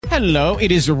Hello,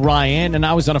 it is Ryan, and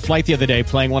I was on a flight the other day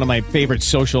playing one of my favorite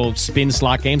social spin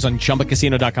slot games on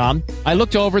ChumbaCasino.com. I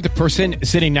looked over at the person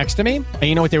sitting next to me, and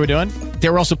you know what they were doing? They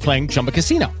were also playing Chumba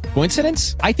Casino.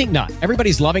 Coincidence? I think not.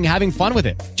 Everybody's loving having fun with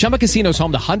it. Chumba Casino is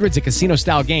home to hundreds of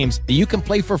casino-style games that you can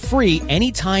play for free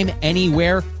anytime,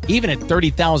 anywhere, even at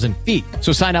 30,000 feet.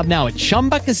 So sign up now at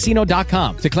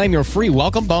ChumbaCasino.com to claim your free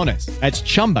welcome bonus. That's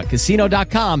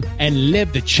ChumbaCasino.com and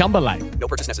live the Chumba life. No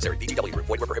purchase necessary. VGW. Void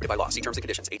where prohibited by law. See terms and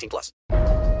conditions. 18+.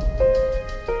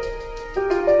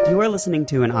 You are listening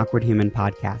to an Awkward Human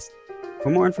podcast. For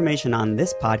more information on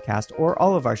this podcast or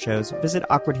all of our shows, visit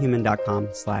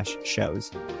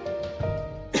awkwardhuman.com/shows.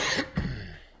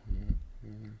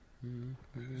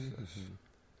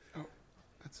 Oh,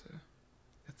 that's a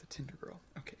Tinder girl.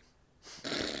 Okay.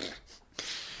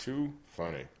 Too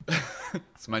funny.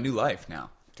 It's my new life now.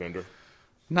 Tinder?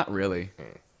 Not really.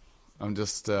 I'm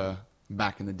just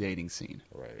back in the dating scene.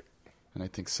 Right. And I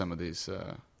think some of these,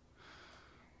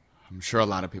 I'm sure a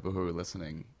lot of people who are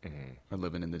listening are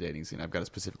living in the dating scene. I've got a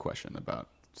specific question about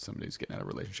somebody who's getting out of a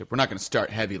relationship. We're not going to start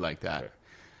heavy like that. Okay.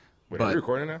 Wait, are you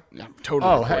recording now? I'm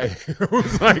totally recording. Hey. I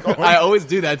was like, I always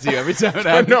do that to you every time it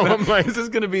happens. No, I'm like, this is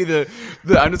going to be the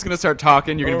I'm just going to start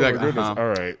talking. You're going to be like, all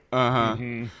right.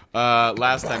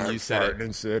 Last time you said it.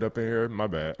 And said up in here. My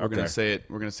bad. We're going to say it.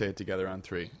 We're going to say it together on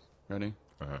 3. Ready?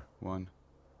 1,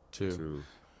 2.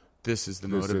 This is the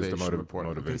motivation report.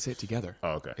 We're going to say it together.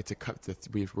 Oh, okay. It's a cut.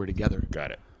 We're together. Got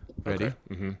it. Ready?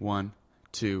 Okay. 1,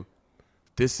 2.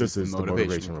 This is the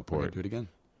motivation report. Do it again.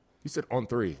 You said on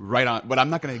 3. Right on. But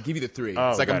I'm not going to give you the 3. Oh,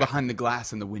 it's like I'm it. behind the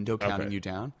glass in the window counting you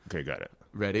down. Okay, got it.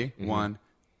 Ready? 1,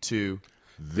 2.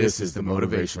 This is the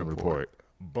motivation report.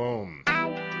 Boom.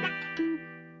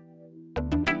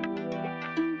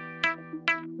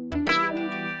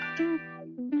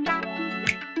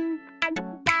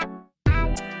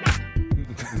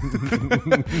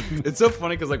 It's so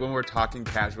funny because, like, when we're talking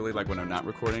casually, like when I'm not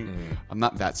recording, I'm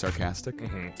not that sarcastic.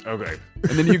 Okay.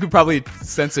 And then you could probably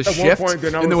sense a shift point,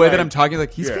 then I in the was way like, that I'm talking.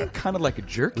 Like, he's being kind of like a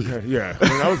jerk. Yeah.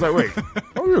 And I was like, wait,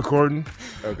 are we recording?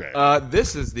 Okay.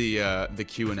 This is the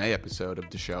Q&A episode of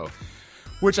the show,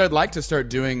 which I'd like to start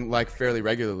doing like fairly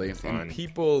regularly. Fun. And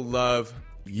people love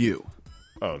you.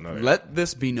 Oh, no. Let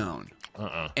this be known.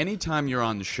 Anytime you're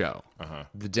on the show,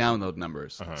 the download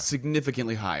numbers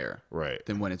significantly higher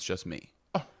than when it's just me.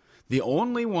 The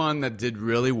only one that did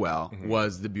really well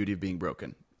was The Beauty of Being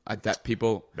Broken. That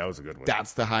was a good one.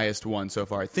 That's the highest one so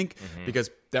far. I think because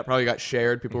that probably got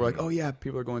shared. People were like, oh, yeah,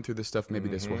 people are going through this stuff. Maybe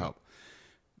this will help.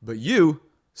 But you,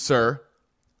 sir,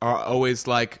 are always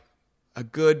like a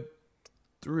good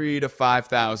 3,000 to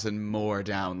 5,000 more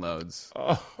downloads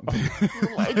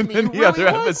than the other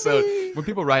episode. When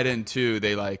people write in, too,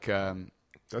 they like...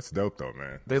 That's dope, though,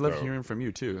 man. They love hearing from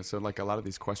you, too. So, like, a lot of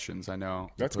these questions, I know.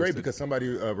 That's great because somebody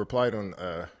replied on...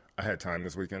 I had time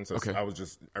this weekend, so I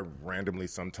randomly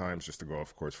sometimes, just to go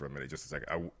off course for a minute, just a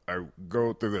second, I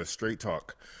go through the straight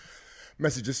talk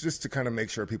messages just to kind of make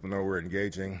sure people know we're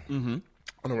engaging. And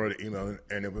I wrote an email,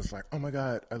 and it was like, oh, my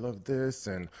God, I love this,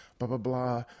 and blah, blah,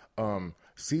 blah.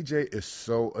 CJ is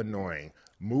so annoying.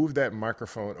 Move that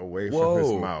microphone away from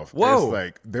his mouth. Whoa. It's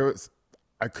like,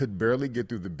 I could barely get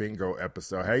through the bingo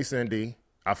episode. Hey, Cindy.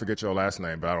 I forget your last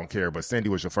name, but I don't care. But Cindy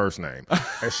was your first name.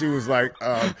 And she was like,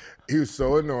 he was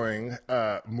so annoying.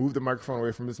 Moved the microphone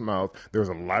away from his mouth. There was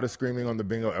a lot of screaming on the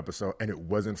bingo episode, and it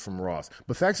wasn't from Ross.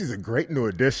 But Fax, he's a great new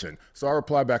addition. So I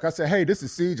replied back. I said, hey, this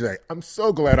is CJ. I'm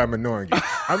so glad I'm annoying you.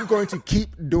 I'm going to keep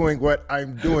doing what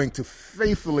I'm doing to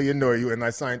faithfully annoy you. And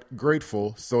I signed,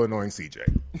 grateful, so annoying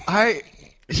CJ.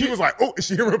 She was like, oh,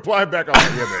 she didn't reply back. I was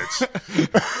like, yeah,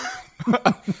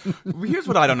 bitch. Here's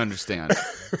what I don't understand.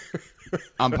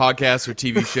 On podcasts or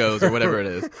TV shows or whatever it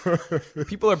is,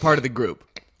 people are part of the group.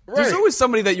 Right. There's always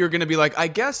somebody that you're going to be like, I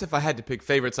guess if I had to pick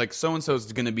favorites, like so-and-so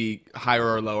is going to be higher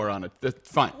or lower on it. That's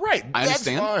fine. Right. I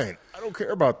understand. That's fine. I don't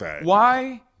care about that.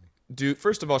 Why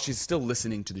first of all, she's still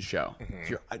listening to the show.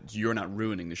 You're not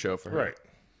ruining the show for her. Right.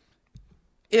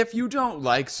 If you don't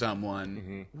like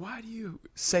someone, why do you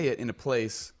say it in a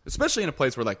place, especially in a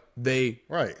place where like they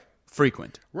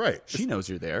frequent? Right. She knows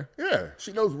you're there. Yeah.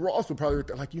 She knows Ross would probably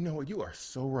like, you know what? You are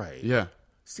so right. Yeah.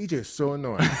 CJ is so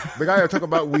annoying. The guy I talk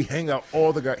about, we hang out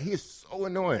all the guys. He is so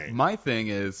annoying. My thing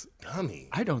is, dummy.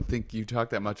 I don't think you talk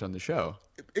that much on the show.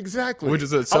 Exactly. Which is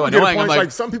so annoying. I'm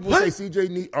like some people say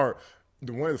CJ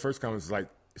one of the first comments is like,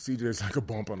 CJ is like a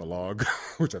bump on a log,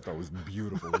 which I thought was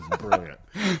beautiful. It was brilliant.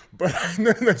 But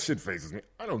then that shit faces me.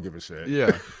 I don't give a shit.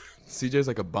 Yeah. CJ's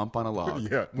like a bump on a log.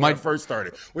 Yeah, when I first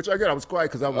started. Which I was quiet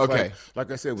because I was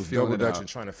like I said, was Feeling double it dutching, out.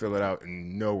 trying to fill it out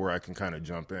and know where I can kind of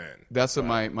jump in. That's what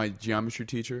my geometry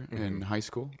teacher in high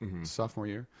school, sophomore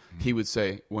year, he would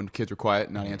say when kids were quiet,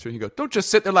 not answering, he'd go, "Don't just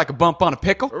sit there like a bump on a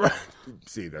pickle." Right.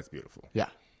 See, that's beautiful. Yeah.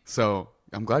 So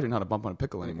I'm glad you're not a bump on a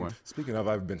pickle anymore. Speaking of,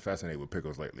 I've been fascinated with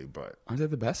pickles lately, but Aren't they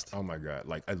the best? oh my God,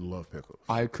 like I love pickles.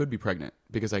 I could be pregnant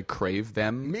because I crave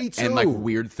them. Me And like too.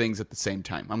 weird things at the same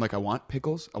time. I'm like, I want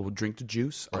pickles. I will drink the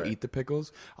juice. I'll eat the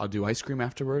pickles. I'll do ice cream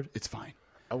afterward. It's fine.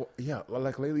 Yeah,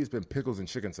 like lately it's been pickles and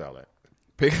chicken salad.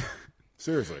 Pick-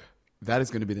 Seriously. that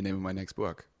is going to be the name of my next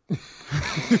book.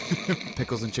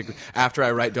 Pickles and chicken. After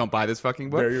I write Don't Buy This Fucking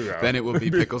Book, There you go. then it will be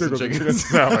Pickles and Chicken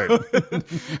salad.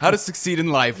 How to Succeed in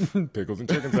Life. Pickles and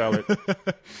chicken salad.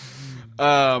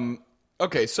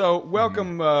 Okay, so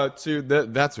welcome to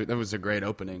that was a great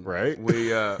opening, Right?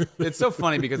 We it's so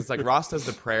funny because it's like Ross does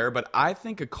the prayer, but I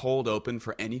think a cold open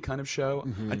for any kind of show,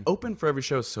 an open for every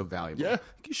show is so valuable. Yeah.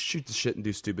 Like you shoot the shit and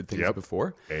do stupid things Yep.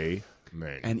 before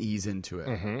Amen. and ease into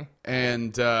it.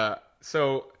 And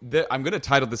so I'm going to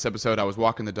title this episode. I was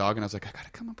walking the dog and I was like, I got to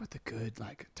come up with a good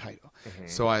like title.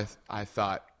 So I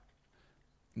thought,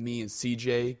 me and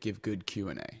CJ give good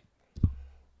Q&A.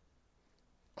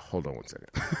 Hold on one second.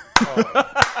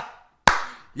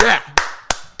 Yeah.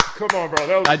 Come on, bro.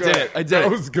 That was I good. did it. That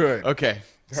was good. Okay.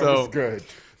 That was good.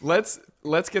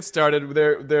 Let's get started.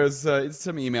 There's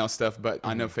some email stuff, but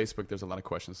I know Facebook there's a lot of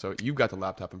questions. So you've got the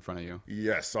laptop in front of you.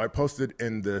 Yes, so I posted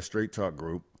in the Straight Talk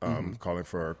group calling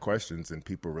for questions, and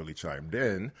people really chimed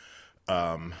in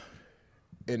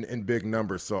big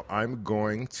numbers. So I'm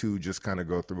going to just kind of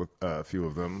go through a few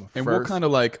of them. And first. we'll kind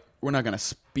of like, we're not going to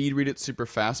speed read it super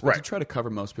fast, but to Right. try to cover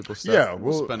most people's stuff. Yeah,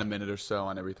 we'll spend a minute or so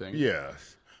on everything. Yeah.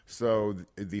 So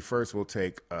the first we'll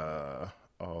take.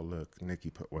 Oh, look, Nikki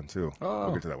put one too.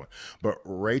 We'll get to that one. But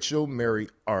Rachel Mary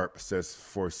Arp says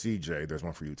for CJ, there's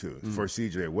one for you too. For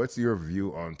CJ, what's your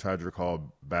view on Todrick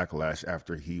Hall backlash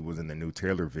after he was in the new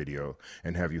Taylor video,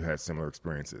 and have you had similar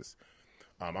experiences?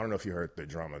 I don't know if you heard the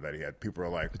drama that he had. People are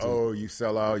like, "Oh, you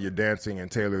sell out. You're dancing in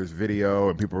Taylor's video,"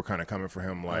 and people were kind of coming for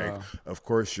him, like, "Of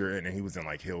course you're in." And he was in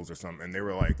like heels or something, and they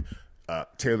were like,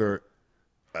 "Taylor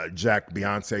jacked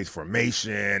Beyonce's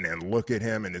Formation, and look at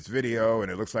him in this video, and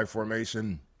it looks like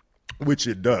Formation," which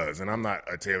it does. And I'm not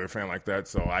a Taylor fan like that,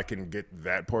 so I can get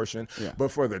that portion. Yeah. But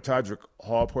for the Todrick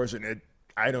Hall portion,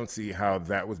 I don't see how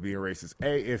that was being racist.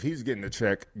 If he's getting a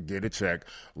check, get a check.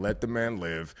 Let the man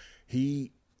live.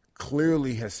 He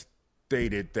clearly has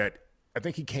stated that I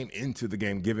think he came into the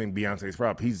game giving Beyonce's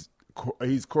prop. He's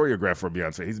choreographed for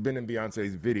Beyonce. He's been in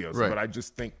Beyonce's videos. Right. But I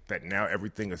just think that now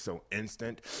everything is so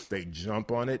instant. They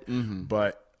jump on it.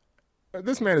 But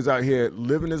this man is out here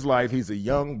living his life. He's a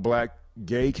young black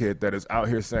gay kid that is out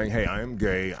here saying, "Hey, I am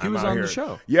gay." He was on the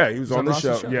show. Yeah, he was on the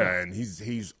Ross's show. show. Yeah, and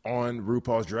he's on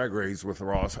RuPaul's Drag Race with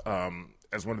Ross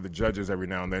as one of the judges every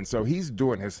now and then. So he's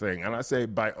doing his thing. And I say,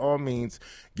 by all means,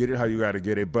 get it how you got to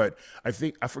get it. But I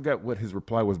forgot what his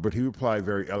reply was, but he replied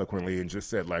very eloquently and just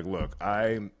said, like, "Look,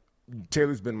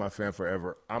 Taylor's been my fan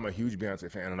forever. I'm a huge Beyonce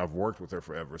fan, and I've worked with her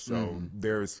forever. So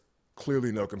there's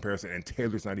clearly no comparison, and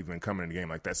Taylor's not even coming in the game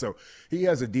like that." So he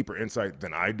has a deeper insight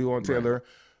than I do on Taylor. Right.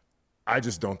 I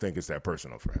just don't think it's that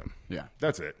personal for him. Yeah.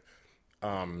 That's it.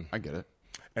 I get it.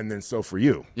 And then so for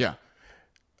you. Yeah.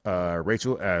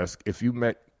 Rachel asked, if you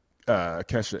met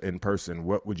Kesha in person,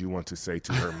 what would you want to say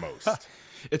to her most?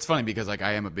 It's funny because like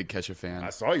I am a big Kesha fan.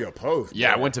 I saw your post. Yeah,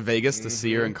 man. I went to Vegas to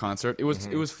see her in concert. It was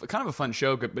kind of a fun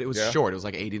show, but it was short. It was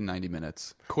like 80 to 90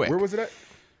 minutes. Quick. Where was it at?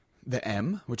 The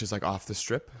M, which is like off the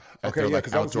strip. Okay, yeah,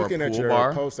 because I was looking at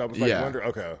your post. I was like, wondering,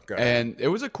 okay, got it. And it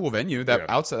was a cool venue. That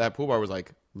outside that pool bar was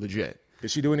like legit. Did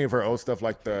she do any of her old stuff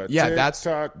like the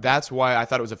TikTok? That's why I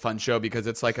thought it was a fun show, because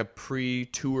it's like a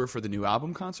pre-tour for the new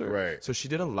album concert. Right. So she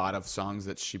did a lot of songs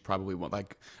that she probably won't,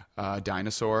 like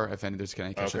Dinosaur. If there's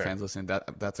any Kesha fans listening,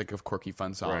 that's like a quirky,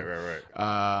 fun song.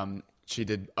 Right. She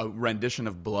did a rendition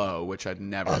of Blow, which I'd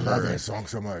never heard. I love that song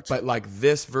so much. But like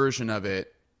this version of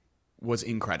it was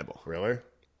incredible. Really?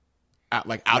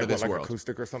 Out of this world.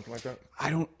 Acoustic or something like that?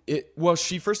 Well,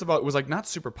 she, first of all, it was like not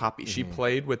super poppy. She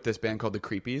played with this band called the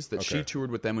Creepies that she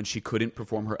toured with them when she couldn't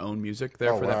perform her own music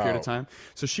there for that period of time.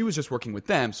 So she was just working with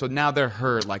them. So now they're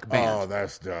her like band. Oh,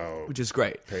 that's dope. Which is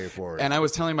great. Pay for it. And I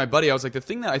was telling my buddy, I was like, the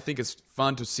thing that I think is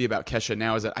fun to see about Kesha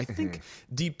now is that I think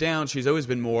deep down she's always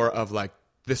been more of like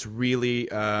this really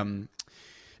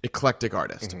eclectic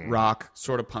artist, rock,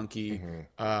 sort of punky,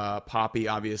 poppy,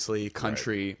 obviously,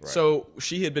 country. Right. So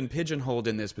she had been pigeonholed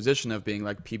in this position of being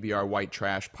like PBR white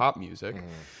trash pop music,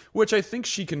 which I think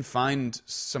she can find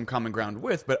some common ground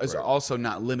with, but is also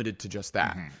not limited to just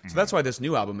that. So that's why this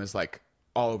new album is like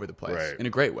all over the place Right. in a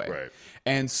great way. Right.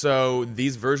 And so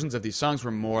these versions of these songs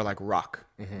were more like rock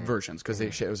versions because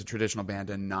it was a traditional band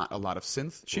and not a lot of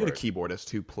synth. She had a keyboardist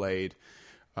who played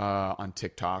on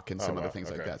TikTok and some other things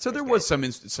like that. So there was some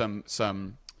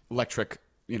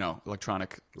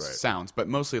electronic sounds, but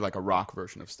mostly like a rock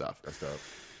version of stuff. That's dope.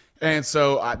 And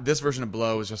so this version of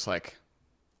Blow is just like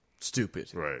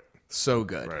stupid. Right. So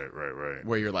good. Right.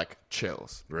 Where you're like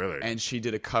chills. Really? And she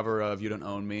did a cover of You Don't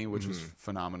Own Me, which was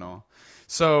phenomenal.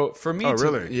 So for me,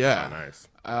 really? Yeah. Oh,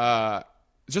 nice.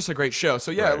 Just a great show.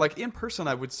 So yeah, like in person,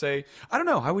 I would say, I don't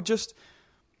know.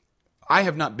 I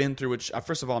have not been through which.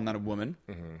 First of all, I'm not a woman,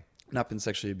 not been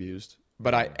sexually abused,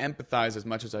 but I empathize as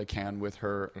much as I can with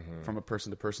her from a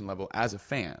person to person level as a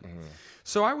fan.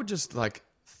 So I would just like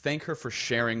thank her for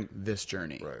sharing this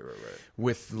journey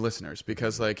with listeners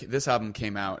because like this album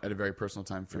came out at a very personal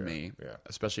time for me,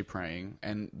 especially praying,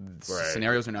 and the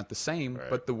scenarios are not the same,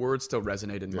 but the words still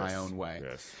resonate in my own way.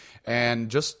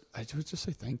 And I would just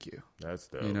say thank you. That's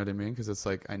dope. You know what I mean? Because it's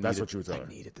like I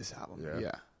needed this album.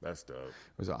 Yeah. That's dope.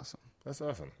 It was awesome. That's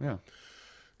awesome. Yeah.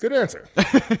 Good answer.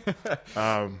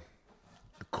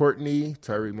 Courtney,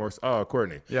 Tyree Morse. Oh,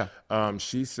 Courtney. Yeah.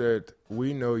 She said,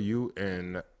 we know you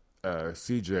and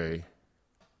CJ.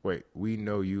 Wait, we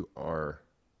know you are.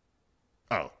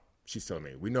 Oh, she's telling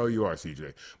me. We know you are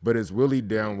CJ. But is Willie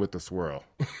down with the swirl?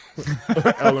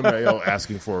 LMAO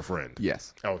asking for a friend.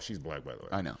 Yes. Oh, she's black, by the way.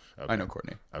 I know. Okay. I know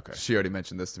Courtney. Okay. She already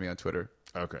mentioned this to me on Twitter.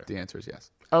 Okay. The answer is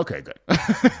yes. Okay, good.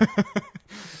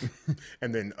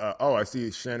 And then, I see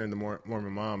Shannon, the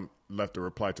Mormon mom, left a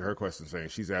reply to her question saying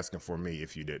she's asking for me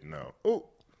if you didn't know. Oh,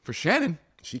 For Shannon?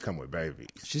 she come with babies.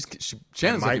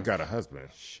 Shannon's Mike looking, got a husband.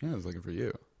 Shannon's looking for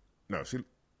you. No,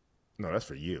 that's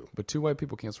for you. But two white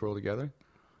people can't swirl together?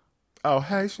 Oh,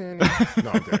 hey, Shannon.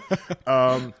 No, I'm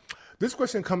kidding. This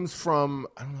question comes from,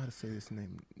 I don't know how to say this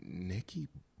name, Nikki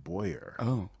Boyer.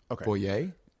 Oh. Okay.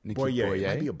 Boyer? Nikki Boyer.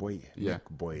 Maybe a Boyer. Yeah. Nick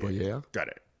Boyer. Boyer? Got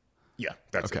it. Yeah,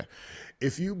 that's Okay. it.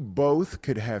 If you both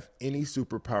could have any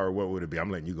superpower, what would it be? I'm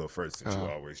letting you go first since you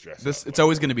always dress up. It's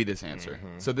always going to be this answer.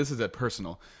 So this is a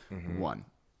personal one.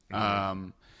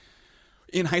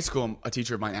 In high school, a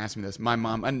teacher of mine asked me this. My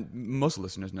mom, and most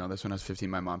listeners know this, when I was 15,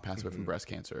 my mom passed away from breast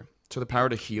cancer. So the power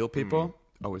to heal people,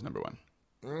 always number one.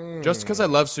 Just because I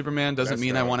love Superman doesn't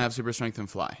mean I want to have super strength and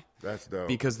fly. That's dope.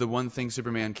 Because the one thing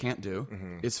Superman can't do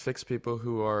is fix people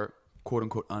who are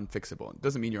quote-unquote unfixable. It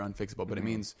doesn't mean you're unfixable, but it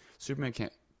means Superman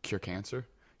can't cure cancer.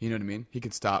 You know what I mean? He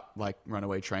could stop like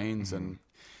runaway trains and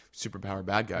superpower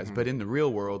bad guys. But in the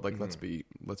real world, like let's be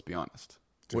honest.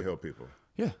 To heal people.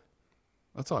 Yeah.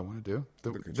 That's all I want to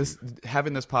do.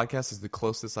 Having this podcast is the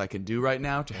closest I can do right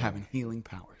now to having healing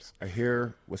powers. I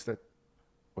hear, what's that?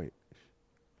 Wait.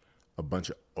 A bunch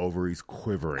of ovaries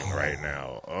quivering right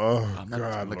now. Oh, I'm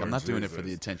not doing it for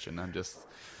the attention. I'm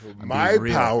My being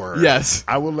real. power. Yes.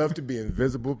 I would love to be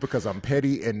invisible because I'm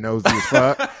petty and nosy as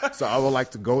fuck. So I would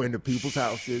like to go into people's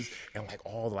houses and like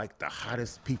all like the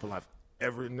hottest people I've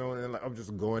ever known. And like, I'm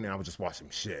just going and I'm just watching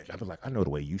shit. I'd be like, I know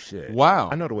the way you shit. Wow.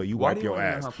 I know the way you Why wipe do you your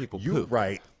wanna know ass. how people You poop?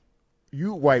 right.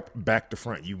 You wipe back to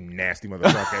front, you nasty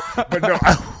motherfucker. But no,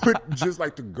 I would just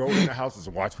like to go in the houses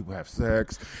and watch people have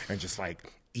sex and just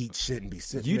like eat shit and be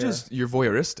sitting there. You're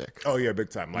voyeuristic. Oh yeah, big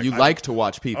time. You like to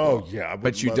watch people. Oh yeah, I would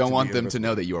but you love don't to want be them to invisible.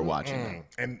 know that you are watching them.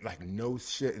 And like no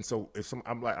shit. And so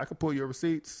I'm like, I could pull your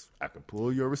receipts. I could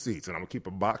pull your receipts, and I'm gonna keep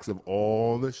a box of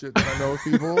all the shit that I know of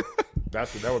people. That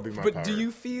would be my But power. do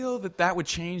you feel that would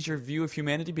change your view of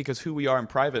humanity? Because who we are in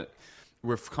private,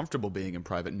 we're comfortable being in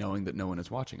private, knowing that no one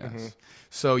is watching us.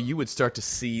 So you would start to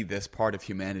see this part of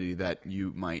humanity that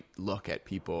you might look at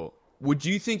people. Would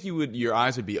you think your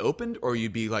eyes would be opened, or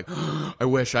you'd be like, I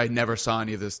wish I never saw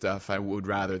any of this stuff. I would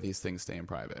rather these things stay in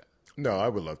private. No, I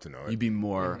would love to know it. You'd be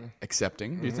more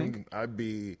accepting, do you think? It'd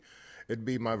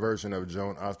be my version of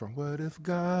Joan Osborne. What if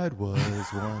God was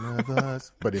one of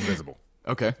us, but invisible?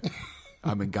 Okay.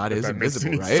 I mean, God is That makes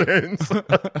invisible, any right? sense.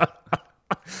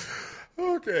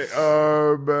 Okay.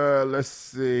 Let's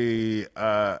see.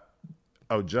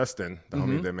 Justin, the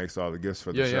homie that makes all the gifts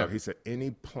for the show. Yeah. He said,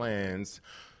 any plans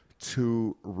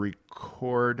to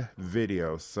record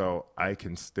video so I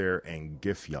can stare and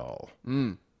gif y'all?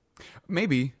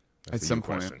 Maybe That's at a some you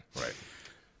point. question. Right.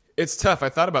 It's tough. I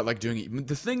thought about like doing it.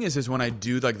 The thing is when I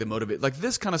do like the motivate, like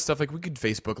this kind of stuff, like we could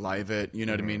Facebook Live it. You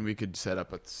know what I mean? We could set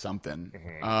up something.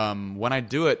 When I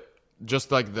do it,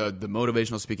 just like the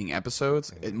motivational speaking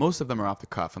episodes, most of them are off the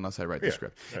cuff unless I write the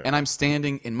script. Yeah. And I'm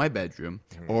standing in my bedroom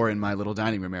or in my little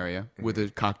dining room area with a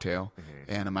cocktail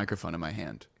and a microphone in my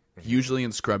hand, usually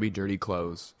in scrubby, dirty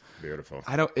clothes. Beautiful.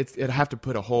 I'd have to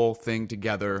put a whole thing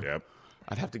together. Yep.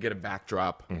 I'd have to get a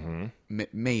backdrop.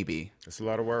 Maybe. It's a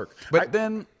lot of work. But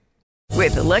then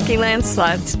With the Lucky Land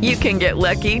Slots, you can get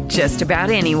lucky just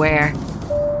about anywhere.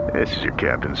 This is your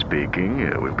captain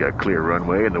speaking. We've got clear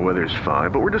runway and the weather's fine,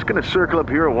 but we're just going to circle up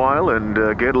here a while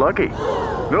and get lucky.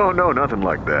 No, nothing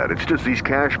like that. It's just these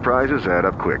cash prizes add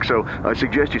up quick. So I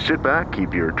suggest you sit back,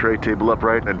 keep your tray table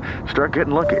upright, and start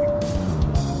getting lucky.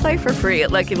 Play for free at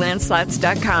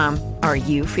LuckyLandSlots.com. Are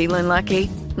you feeling lucky?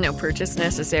 No purchase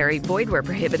necessary. Void where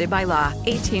prohibited by law.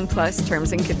 18+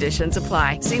 terms and conditions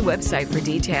apply. See website for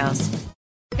details.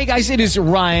 Hey guys, it is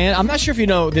Ryan. I'm not sure if you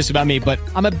know this about me, but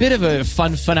I'm a bit of a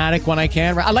fun fanatic when I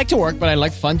can. I like to work, but I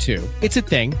like fun too. It's a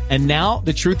thing. And now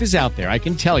the truth is out there. I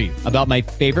can tell you about my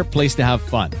favorite place to have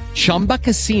fun. Chumba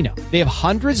Casino. They have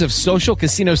hundreds of social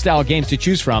casino style games to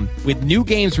choose from with new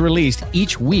games released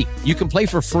each week. You can play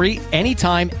for free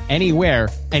anytime, anywhere.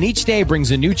 And each day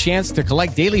brings a new chance to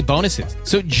collect daily bonuses.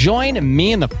 So join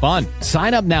me in the fun.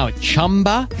 Sign up now at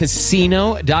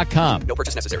ChumbaCasino.com. No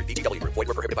purchase necessary. VGW Group. Void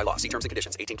where prohibited by law. See terms and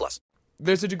conditions. 18+.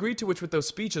 There's a degree to which with those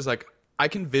speeches, like, I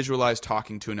can visualize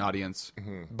talking to an audience,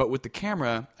 but with the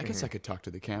camera, I guess I could talk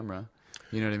to the camera.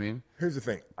 You know what I mean? Here's the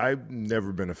thing. I've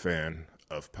never been a fan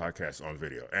of podcasts on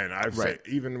video. And I've said,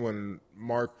 even when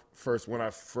when I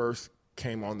first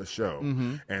came on the show,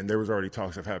 and there was already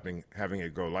talks of having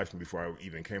it go live before I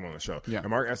even came on the show. Yeah. And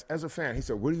Mark asked, as a fan, he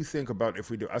said, what do you think about if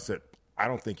we do? I said, I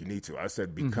don't think you need to. I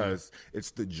said, because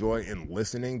it's the joy in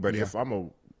listening, but if I'm a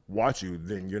watch you,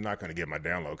 then you're not going to get my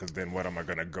download, because then what am I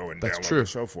going to go and download the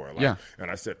show for?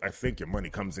 And I said, I think your money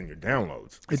comes in your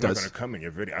downloads. It's not going to come in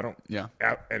your video. I don't.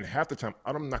 And half the time,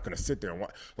 I'm not going to sit there and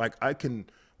watch. Like, I can,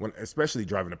 especially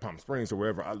driving to Palm Springs or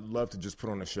wherever, I love to just put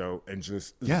on a show and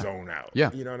just zone out.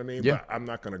 You know what I mean? But I'm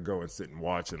not going to go and sit and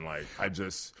watch, and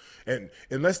and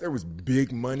unless there was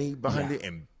big money behind it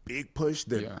and big push,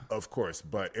 then of course.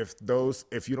 But if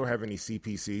you don't have any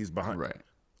CPCs behind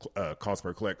cost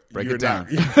per click, break it down.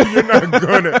 You're not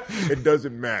gonna. It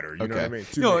doesn't matter. You know what I mean?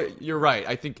 You're right.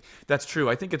 I think that's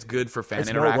true. I think it's good for fan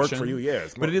interaction. It's more work for you,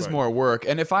 but it is more work.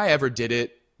 And if I ever did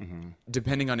it,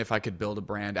 depending on if I could build a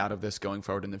brand out of this going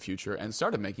forward in the future and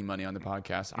started making money on the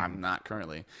podcast, I'm not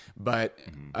currently, but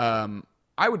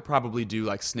I would probably do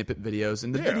like snippet videos,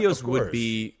 and the videos would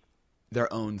be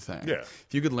their own thing. If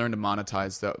you could learn to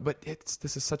monetize that, but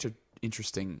this is such an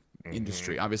interesting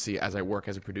industry. Obviously, as I work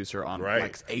as a producer on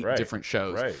like 8 different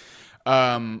shows,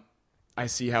 I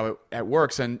see how it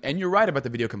works. And you're right about the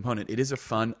video component. It is a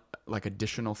fun, like,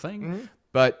 additional thing,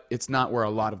 but it's not where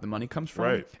a lot of the money comes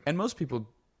from. And most people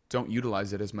don't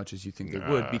utilize it as much as you think they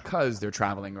would, because they're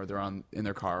traveling, or they're in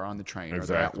their car, or on the train, or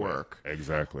they're at work,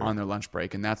 on their lunch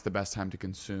break, and that's the best time to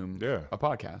consume a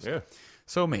podcast.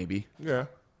 So maybe.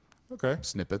 Okay.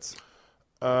 Snippets.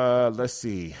 Let's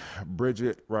see.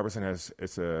 Bridget Robertson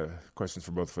it's a question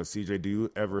for both of us. CJ, do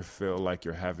you ever feel like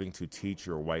you're having to teach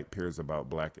your white peers about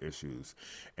black issues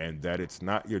and that it's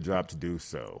not your job to do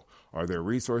so? Are there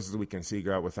resources we can seek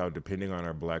out without depending on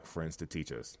our black friends to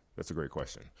teach us? That's a great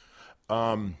question.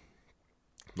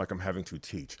 Like I'm having to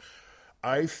teach.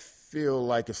 I feel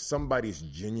like if somebody's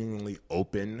genuinely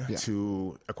open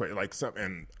to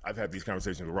and I've had these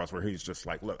conversations with Ross where he's just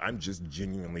like, look, I'm just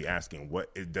genuinely asking,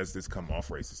 does this come off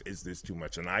racist? Is this too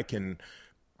much? And I can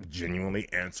genuinely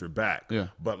answer back.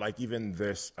 But like even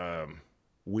this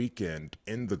weekend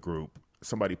in the group,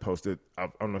 somebody posted, I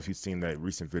don't know if you've seen that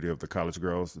recent video of the college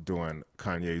girls doing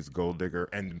Kanye's Gold Digger,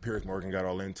 and Piers Morgan got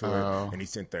all into it, and he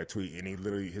sent that tweet, and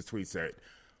his tweet said,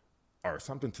 or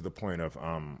something to the point of,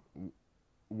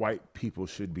 white people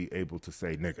should be able to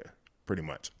say nigga, pretty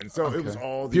much. And so it was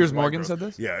all these Piers Morgan said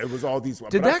this? Yeah, it was all these.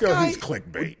 But I feel he's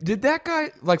clickbait. Did that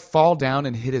guy like fall down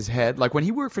and hit his head? Like when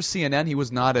he worked for CNN, he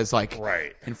was not as like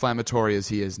inflammatory as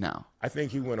he is now. I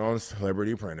think he went on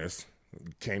Celebrity Apprentice,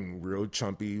 came real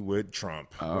chumpy with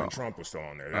Trump when Trump was still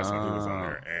on there. That's when he was on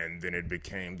there. And then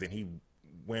he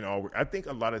went all. I think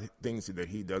a lot of things that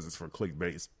he does is for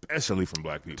clickbait, especially from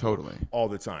black people. Totally. All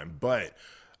the time. But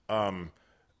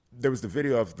there was the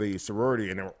video of the sorority,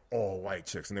 and they were all white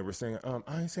chicks, and they were saying,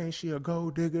 I ain't saying she a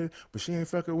gold digger, but she ain't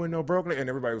fucking with no broken. And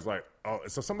everybody was like, oh.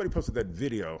 So somebody posted that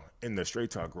video in the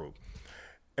Straight Talk group,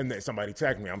 and then somebody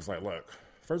tagged me. I was like, look,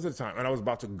 first of the time, and I was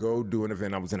about to go do an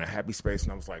event. I was in a happy space,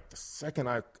 and I was like, the second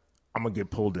I'm going to get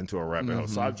pulled into a rabbit hole.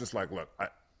 So I was just like, look,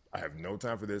 I have no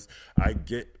time for this. I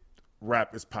get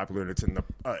rap is popular, and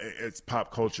it's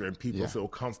pop culture, and people feel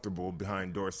comfortable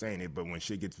behind doors saying it. But when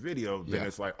shit gets video, then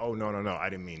it's like, oh, no, I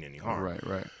didn't mean any harm.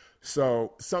 Right.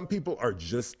 So some people are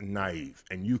just naive,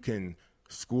 and you can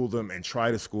school them and try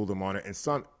to school them on it. And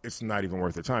some, it's not even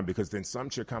worth the time, because then some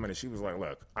chick commented, she was like,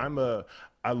 look,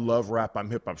 I love rap, I'm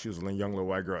hip hop. She was a young little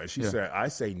white girl. And she said, I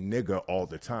say nigga all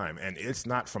the time. And it's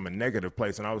not from a negative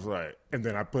place. And I was like, and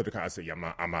then I said,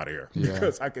 yeah, I'm out of here. Yeah.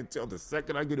 Because I can tell the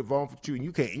second I get involved with you,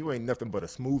 and you ain't nothing but a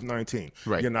smooth 19.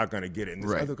 Right. You're not going to get it. And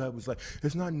this other guy was like,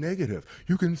 it's not negative.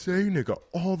 You can say nigga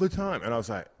all the time. And I was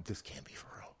like, this can't be for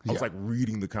real. I was like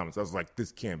reading the comments. I was like,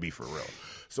 this can't be for real.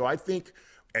 So I think,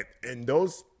 and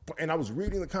I was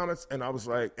reading the comments, and I was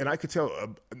like, and I could tell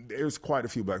there's quite a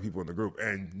few black people in the group,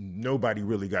 and nobody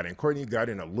really got in. Courtney got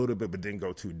in a little bit, but didn't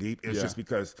go too deep. It's just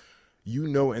because,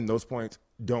 in those points,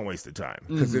 don't waste the time,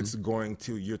 because it's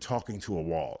you're talking to a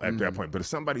wall at that point. But if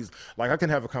somebody's like, I can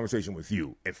have a conversation with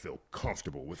you and feel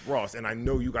comfortable with Ross, and I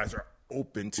know you guys are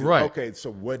open to, okay,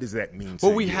 so what does that mean to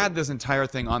you? We had this entire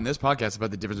thing on this podcast about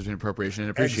the difference between appropriation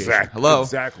and appreciation. Exactly. Hello?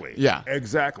 Exactly. Yeah.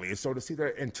 Exactly. And so to see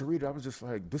that, and to read it, I was just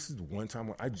like, this is one time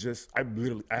when I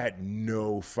had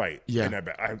no fight in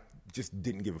that. I just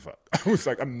didn't give a fuck. I was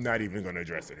like, I'm not even going to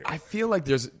address it here. I feel like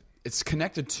it's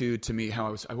connected to me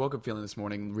how I woke up feeling this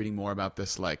morning reading more about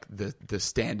this, like the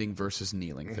standing versus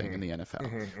kneeling thing in the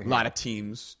NFL. A lot of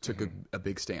teams took a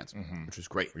big stance, which was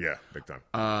great. Yeah, big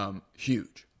time.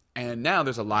 Huge. And now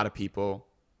there's a lot of people,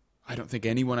 I don't think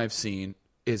anyone I've seen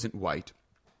isn't white,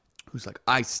 who's like,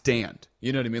 I stand.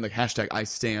 You know what I mean? Like hashtag I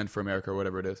stand for America or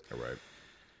whatever it is. All right.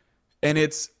 And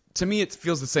to me, it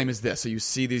feels the same as this. So you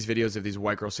see these videos of these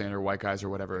white girls saying, or white guys or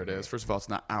whatever it is. First of all, it's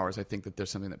not ours. I think that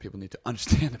there's something that people need to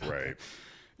understand about it.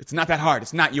 It's not that hard.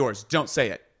 It's not yours. Don't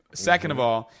say it. Second of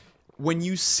all, when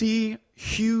you see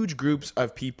huge groups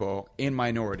of people in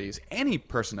minorities, any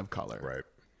person of color,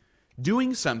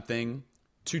 doing something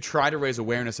to try to raise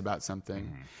awareness about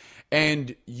something,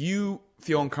 and you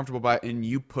feel uncomfortable by it, and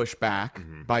you push back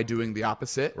by doing the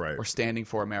opposite, or standing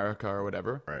for America or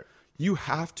whatever, you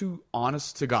have to,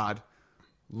 honest to God,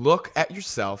 look at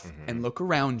yourself and look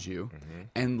around you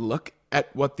and look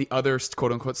at what the other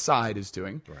quote-unquote side is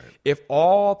doing. If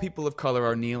all people of color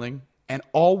are kneeling and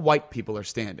all white people are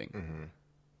standing,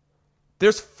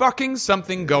 there's fucking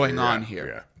something going on here.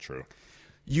 Yeah, true.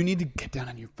 You need to get down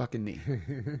on your fucking knee.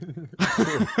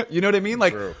 You know what I mean?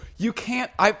 Like, you can't,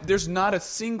 there's not a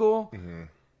single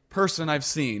person I've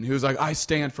seen who's like, I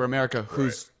stand for America,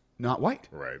 who's not white.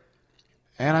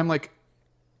 And I'm like,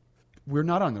 we're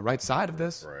not on the right side of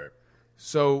this.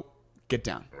 So get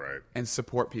down and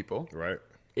support people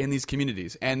in these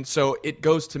communities. And so it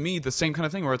goes to me the same kind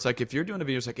of thing where it's like, if you're doing a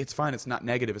video, it's like, it's fine, it's not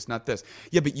negative, it's not this.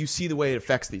 Yeah, but you see the way it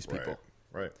affects these people.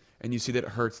 And you see that it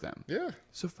hurts them. Yeah.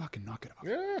 So fucking knock it off.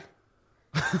 Yeah.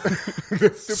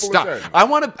 Stop. I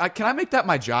want to. Can I make that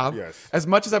my job? Yes. As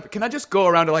much as can I just go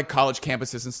around to like college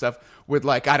campuses and stuff with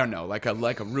like, I don't know, like a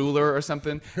ruler or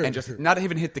something, and just not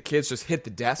even hit the kids, just hit the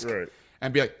desk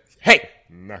and be like, hey,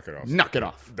 knock it off. Knock it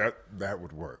off. That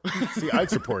would work. See,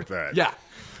 I'd support that. Yeah.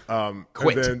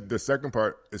 Quit. And then the second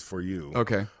part is for you.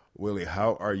 Okay. Willie,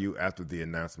 how are you after the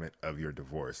announcement of your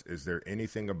divorce? Is there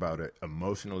anything about it,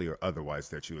 emotionally or otherwise,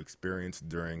 that you experienced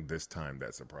during this time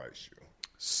that surprised you?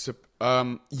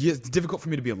 Yeah, it's difficult for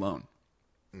me to be alone.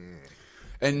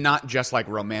 And not just like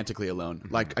romantically alone.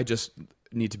 Like I just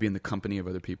need to be in the company of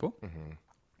other people.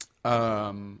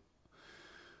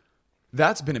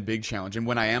 That's been a big challenge. And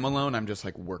when I am alone, I'm just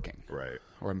like working.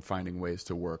 Or I'm finding ways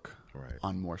to work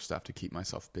on more stuff to keep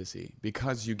myself busy.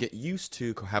 Because you get used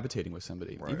to cohabitating with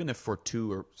somebody. Even if for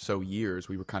 2 or so years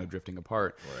we were kind of drifting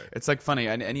apart. It's like funny,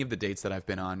 and any of the dates that I've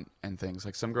been on and things,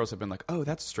 like some girls have been like, oh,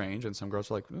 that's strange. And some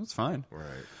girls are like, well, it's fine.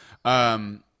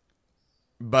 But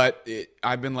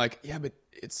I've been like, yeah, but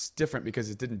it's different because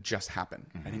it didn't just happen.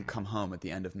 I didn't come home at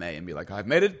the end of May and be like, I've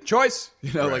made a choice.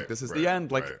 You know, like this is the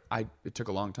end. Like it took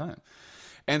a long time.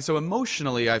 And so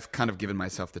emotionally, I've kind of given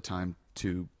myself the time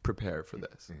to prepare for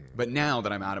this. But now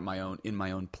that I'm out in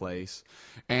my own place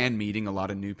and meeting a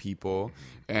lot of new people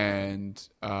and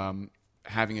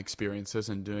having experiences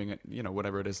and doing it, you know,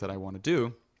 whatever it is that I want to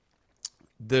do,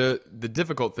 the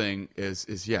difficult thing is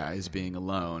being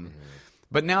alone.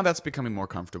 But now that's becoming more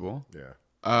comfortable.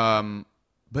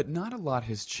 But not a lot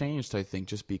has changed, I think,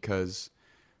 just because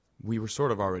we were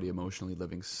sort of already emotionally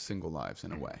living single lives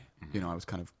in a way. You know, I was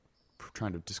kind of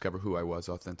trying to discover who I was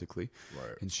authentically,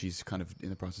 and she's kind of in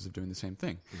the process of doing the same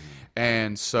thing.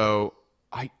 And so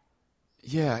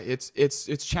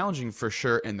it's challenging for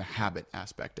sure in the habit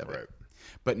aspect of it,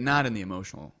 but not in the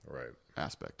emotional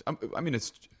aspect. I mean,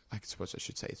 I suppose I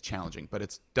should say it's challenging, but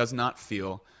it does not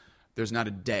feel. There's not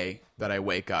a day that I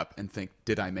wake up and think,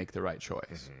 did I make the right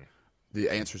choice? The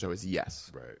answer is always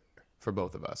yes. For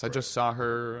both of us. I just saw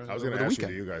her I was going to ask you,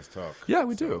 do you guys talk? Yeah,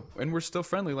 we do. And we're still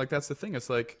friendly. Like, that's the thing. It's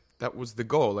like, that was the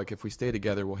goal. Like, if we stay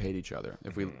together, we'll hate each other.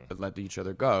 If we let each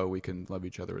other go, we can love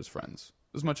each other as friends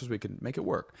as much as we can make it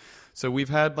work. So we've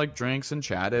had like drinks and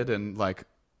chatted and like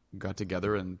got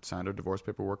together and signed our divorce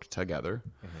paperwork together,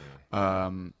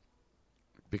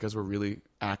 because we're really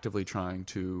actively trying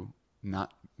to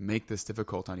not make this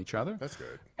difficult on each other. That's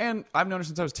good. And I've known her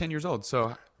since I was 10 years old,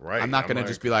 so Right. I'm not going to like,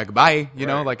 just be like, bye, you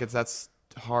know, Right. like that's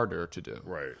harder to do.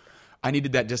 Right. I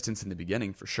needed that distance in the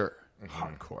beginning for sure.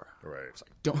 Hardcore. Right. It's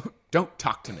like, don't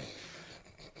talk to me.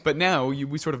 But now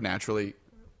we sort of naturally,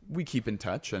 we keep in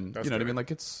touch, and That's you know what I good. mean?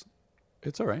 Like it's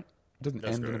all right. It doesn't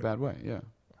That's end in a good. bad way. Yeah.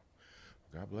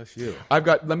 God bless you. I've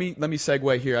got, let me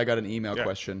segue here. I got an email Yeah.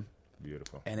 question.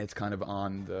 Beautiful. And it's kind of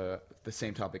on the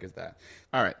same topic as that.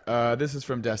 All right. This is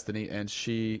from Destiny, and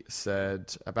she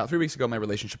said, about 3 weeks ago, my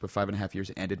relationship of 5.5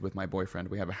 years ended with my boyfriend.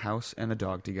 We have a house and a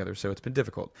dog together, so it's been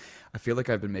difficult. I feel like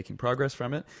I've been making progress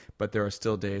from it, but there are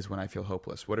still days when I feel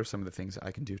hopeless. What are some of the things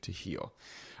I can do to heal?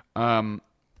 From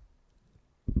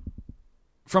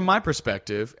my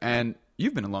perspective, and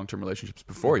you've been in long-term relationships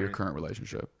before your current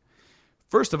relationship,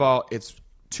 first of all, it's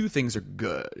two things are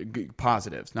good,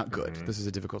 positives, not good. This is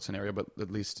a difficult scenario, but at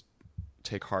least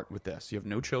take heart with this. You have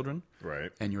no children,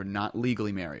 Right. and you're not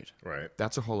legally married. Right.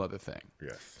 That's a whole other thing.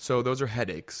 Yes. So those are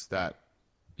headaches that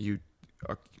you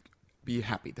are, be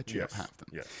happy that you Yes. don't have them.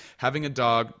 Yes. Having a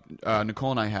dog,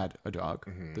 Nicole and I had a dog.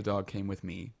 The dog came with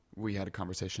me. We had a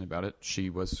conversation about it. She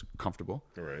was comfortable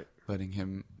Right. letting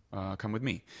him come with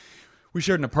me. We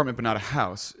shared an apartment, but not a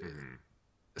house.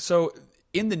 So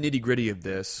in the nitty-gritty of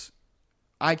this,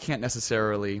 I can't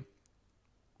necessarily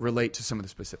relate to some of the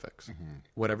specifics.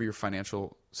 Whatever your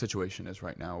financial situation is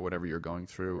right now, whatever you're going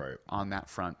through Right. on that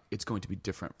front, it's going to be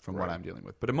different from what I'm dealing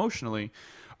with. But emotionally,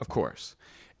 of course.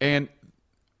 And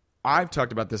I've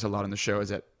talked about this a lot on the show, is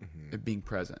that it being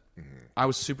present. I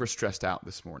was super stressed out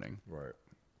this morning Right.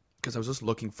 because I was just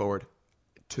looking forward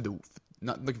to the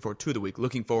not looking forward to the week,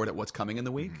 looking forward at what's coming in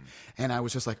the week. And I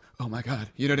was just like, oh my God,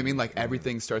 you know what I mean? Like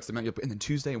everything starts to mount up, and then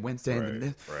Tuesday and Wednesday and then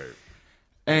this. Right.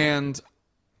 And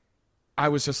I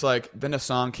was just like, then a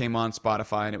song came on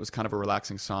Spotify, and it was kind of a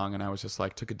relaxing song, and I was just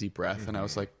like, took a deep breath, and I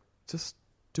was like, just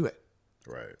do it.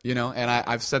 Right. You know, and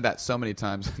I've said that so many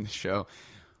times in the show.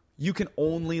 You can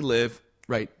only live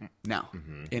right now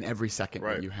in every second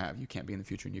Right. that you have. You can't be in the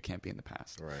future, and you can't be in the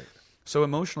past. Right. So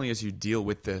emotionally, as you deal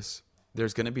with this,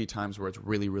 there's going to be times where it's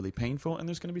really, really painful, and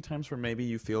there's going to be times where maybe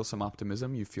you feel some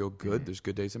optimism, you feel good. There's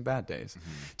good days and bad days.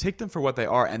 Take them for what they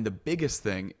are. And the biggest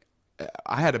thing,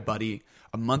 I had a buddy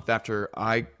a month after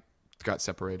I got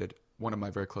separated. One of my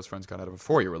very close friends got out of a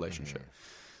 4-year relationship.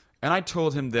 And I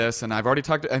told him this, and I've already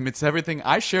talked to him. It's everything.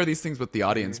 I share these things with the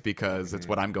audience because it's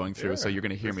what I'm going through. Yeah, so you're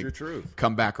going to hear it's me your truth.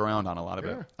 come back around on a lot of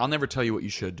Yeah. it. I'll never tell you what you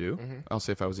should do. I'll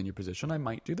say if I was in your position, I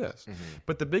might do this.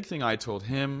 But the big thing I told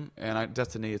him, and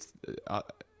Destiny,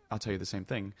 I'll tell you the same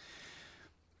thing.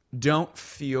 Don't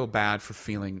feel bad for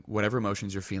feeling whatever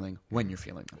emotions you're feeling when you're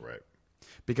feeling them. Right.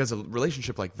 Because a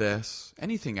relationship like this,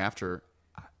 anything after,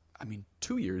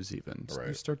 2 years even, you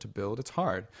Right. start to build, it's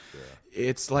hard.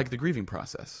 It's like the grieving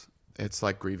process. It's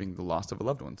like grieving the loss of a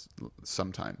loved one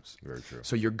sometimes. Very true.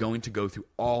 So you're going to go through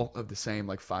all of the same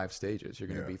 5 stages. You're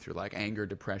going to Yeah. be through anger,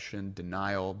 depression,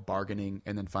 denial, bargaining,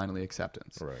 and then finally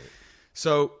acceptance. Right.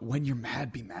 So when you're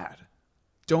mad, be mad.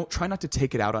 Don't try not to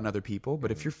take it out on other people, but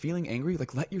if you're feeling angry,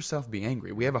 let yourself be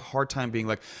angry. We have a hard time being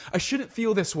like, I shouldn't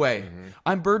feel this way.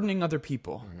 I'm burdening other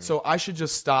people. So I should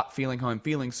just stop feeling how I'm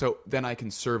feeling so then I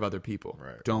can serve other people.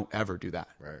 Right. Don't ever do that.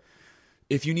 Right.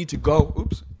 If you need to go,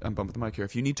 oops, I'm bumping the mic here.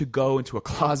 If you need to go into a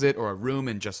closet or a room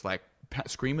and just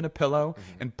scream in a pillow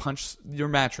and punch your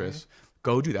mattress,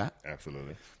 go do that.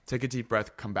 Absolutely. Take a deep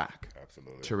breath, come back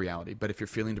Absolutely. to reality. But if you're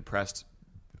feeling depressed,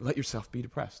 let yourself be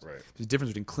depressed. Right. There's a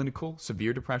difference between clinical,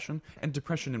 severe depression and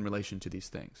depression in relation to these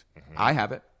things. I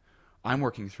have it. I'm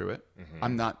working through it.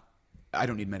 I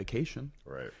don't need medication.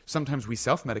 Right. Sometimes we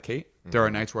self-medicate. There are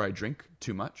nights where I drink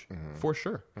too much, for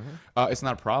sure. It's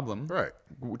not a problem. Right.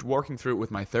 Working through it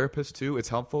with my therapist, too, it's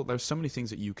helpful. There's so many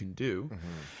things that you can do.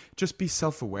 Just be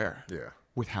self-aware Yeah.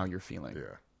 with how you're feeling.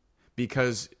 Yeah.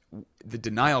 Because the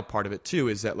denial part of it, too,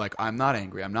 is that, I'm not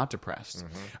angry. I'm not depressed.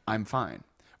 I'm fine.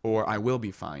 Or I will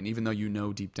be fine, even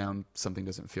though deep down something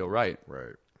doesn't feel right.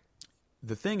 Right.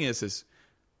 The thing is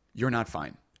you're not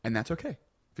fine. And that's okay.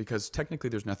 Because technically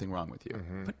there's nothing wrong with you.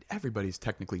 But everybody's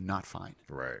technically not fine.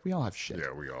 Right. We all have shit.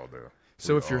 Yeah, we all do.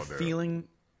 So We if you're all do. feeling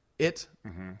it,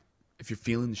 if you're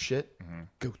feeling the shit,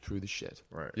 go through the shit.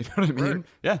 Right. You know what I mean? Right.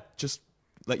 Yeah. Just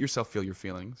let yourself feel your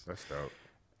feelings. That's dope.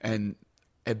 And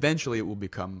eventually it will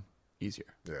become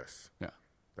easier. Yes. Yeah.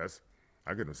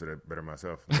 I couldn't have said it better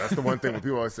myself. That's the one thing when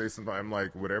people always say something, I'm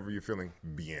like, whatever you're feeling,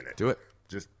 be in it. Do it.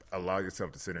 Just allow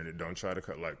yourself to sit in it. Don't try to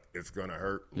cut like it's gonna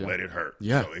hurt. Yeah. Let it hurt.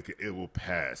 Yeah. So it will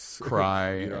pass.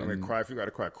 Cry. You know what I mean? Cry if you got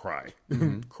to cry. Cry.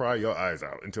 Cry your eyes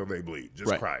out until they bleed.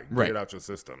 Just Right. cry. Right. Get it out your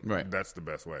system. Right. That's the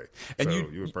best way. And so you-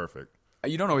 you were perfect.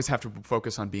 You don't always have to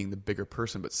focus on being the bigger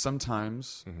person, but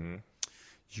sometimes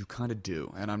you kind of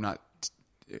do. And I'm not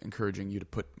encouraging you to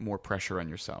put more pressure on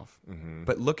yourself.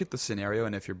 But look at the scenario,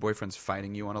 and if your boyfriend's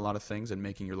fighting you on a lot of things and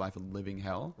making your life a living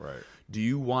hell, Right. do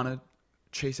you want to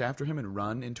chase after him and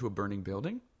run into a burning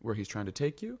building where he's trying to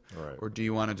take you? Right. Or do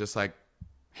you want to just like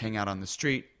hang out on the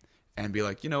street and be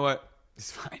like, you know what?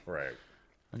 It's fine. Right.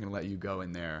 I'm going to let you go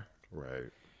in there. Right.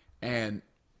 And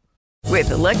With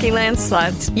the Lucky Land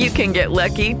Slots, you can get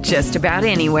lucky just about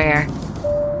anywhere.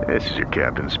 This is your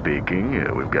captain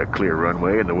speaking. We've got clear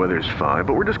runway and the weather's fine,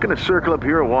 but we're just going to circle up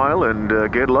here a while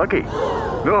and get lucky.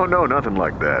 No, nothing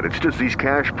like that. It's just these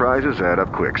cash prizes add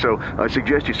up quick. So I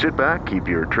suggest you sit back, keep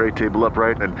your tray table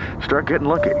upright, and start getting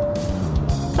lucky.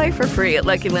 Play for free at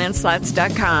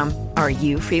LuckyLandSlots.com. Are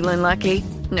you feeling lucky?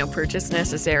 No purchase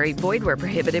necessary. Void where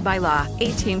prohibited by law.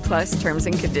 18+ terms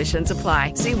and conditions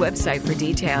apply. See website for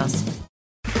details.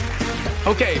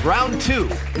 Okay, round 2.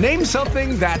 Name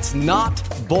something that's not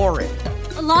boring.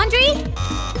 A laundry?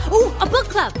 Ooh, a book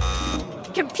club.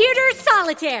 Computer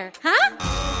solitaire, huh?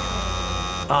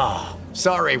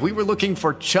 Sorry, we were looking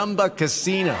for Chumba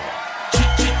Casino.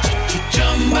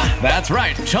 That's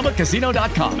right.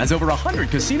 ChumbaCasino.com has over 100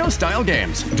 casino-style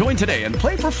games. Join today and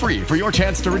play for free for your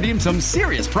chance to redeem some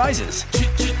serious prizes.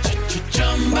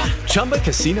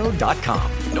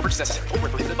 ChumbaCasino.com. No purchase necessary. Void where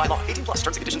prohibited by law. 18+ terms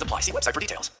and conditions apply. See website for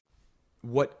details.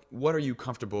 what are you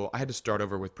comfortable? I had to start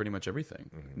over with pretty much everything.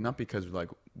 Not because like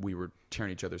we were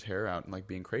tearing each other's hair out and like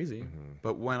being crazy,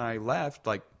 but when I left,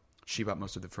 like she bought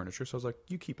most of the furniture, so I was like,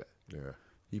 you keep it. Yeah.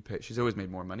 You pay. She's always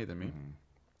made more money than me.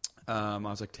 I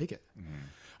was like, take it.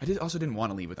 I also didn't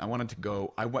want to leave with. I wanted to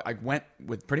go. I went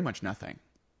with pretty much nothing,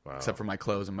 except for my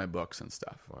clothes and my books and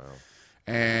stuff. Wow.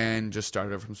 And just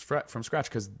started over from scratch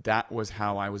because that was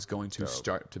how I was going to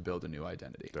start to build a new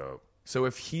identity. Dope. So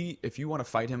if you want to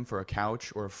fight him for a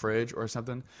couch or a fridge or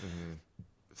something,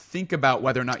 think about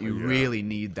whether or not you really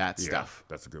need that stuff.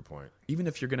 That's a good point. Even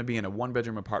if you're going to be in a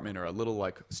 1-bedroom apartment or a little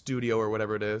like studio or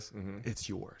whatever it is, it's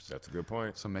yours. That's a good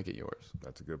point. So make it yours.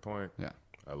 That's a good point. Yeah.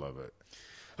 I love it.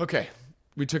 Okay.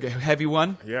 We took a heavy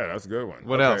one. Yeah, that's a good one.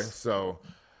 What else? So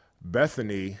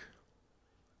Bethany,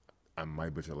 I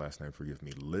might butcher your last name, forgive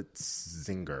me,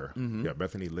 Litzinger. Yeah,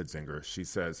 Bethany Litzinger. She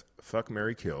says, fuck,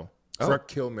 marry, kill. Fuck,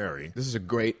 kill, marry. This is a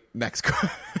great next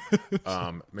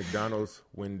McDonald's,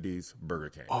 Wendy's, Burger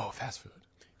King. Oh, fast food.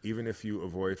 Even if you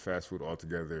avoid fast food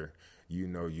altogether, you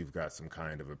know you've got some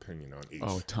kind of opinion on each.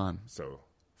 Oh, a ton. So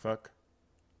fuck,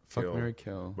 Fuck, marry,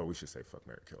 kill. But we should say fuck,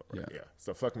 marry, kill. Right? Yeah.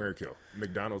 So fuck, marry, kill.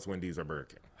 McDonald's, Wendy's, or Burger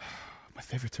King. My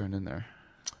favorite turned in there.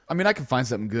 I mean, I can find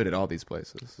something good at all these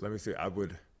places. Let me see. I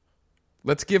would.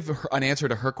 Let's give her an answer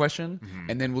to her question,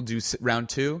 and then we'll do round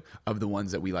 2 of the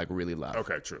ones that we like really love.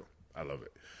 Okay, true. I love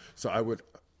it. So I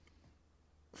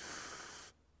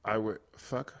would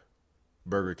fuck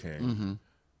Burger King.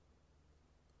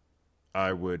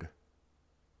 I would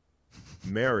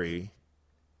marry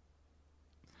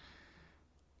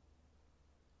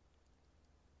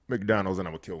McDonald's, and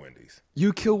I would kill Wendy's.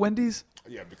 You kill Wendy's?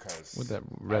 Yeah, because What'd that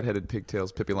redheaded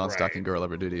pigtails Pippi Longstocking girl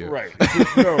ever do to you? Right.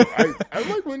 No, I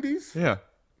like Wendy's. Yeah.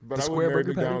 But The I would square marry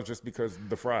burger McDonald's just because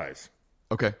the fries.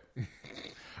 Okay.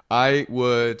 I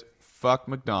would fuck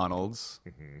McDonald's.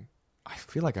 I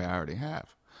feel like I already have.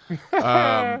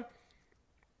 I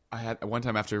had one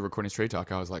time after recording Straight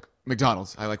Talk, I was like,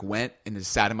 McDonald's. I like went and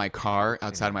just sat in my car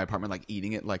outside of my apartment, like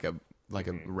eating it like a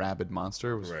rabid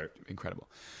monster. It was incredible.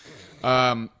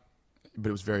 But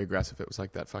it was very aggressive. It was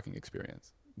like that fucking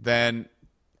experience. Then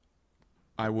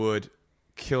I would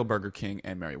kill Burger King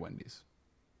and marry Wendy's.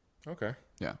 Okay.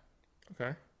 Yeah.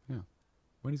 Okay. Yeah.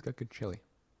 Wendy's got good chili.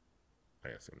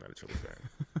 I guess I'm not a chili fan.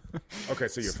 Okay,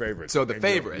 so your favorites. So the And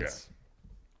favorites.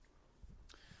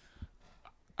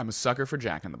 I'm a sucker for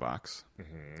Jack in the Box.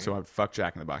 So I would fuck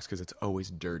Jack in the Box because it's always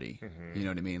dirty. You know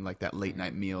what I mean? Like that late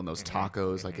night meal and those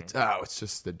tacos. Like it's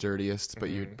just the dirtiest, but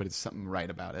it's something right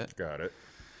about it. Got it.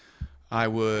 I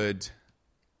would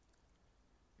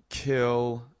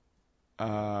kill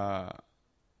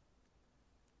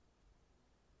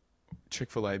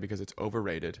Chick-fil-A because it's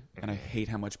overrated, and I hate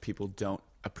how much people don't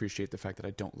appreciate the fact that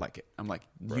I don't like it. I'm like,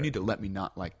 you need to let me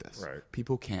not like this. Right.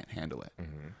 People can't handle it.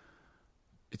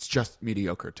 It's just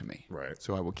mediocre to me. Right.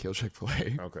 So I will kill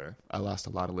Chick-fil-A. Okay. I lost a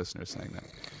lot of listeners saying that.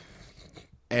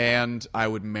 And I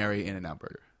would marry In-N-Out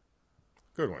Burger.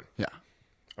 Good one. Yeah.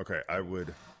 Okay, I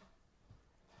would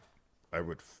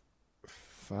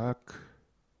fuck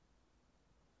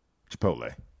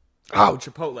Chipotle. Oh,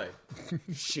 Chipotle.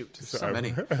 Shoot, so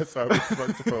many. So I would fuck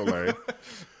Chipotle.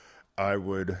 I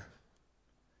would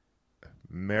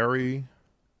marry.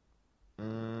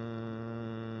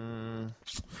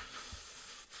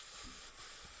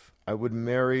 I would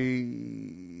marry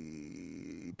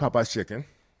Popeye's Chicken.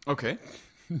 Okay.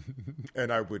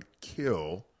 And I would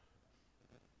kill.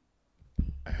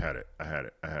 I had it.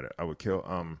 I would kill.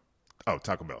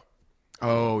 Taco Bell.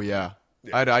 Oh yeah.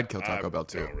 I'd kill Taco Bell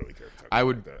too. I don't really care. For Taco I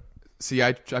would like that. see.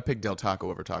 I picked Del Taco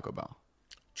over Taco Bell.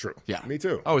 True. Yeah, Me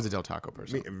too. I was a Del Taco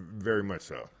person. Me, very much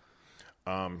so.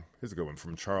 Here's a good one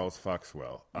from Charles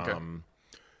Foxwell. Okay.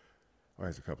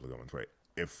 Here's a couple of good ones. Wait.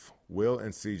 If Will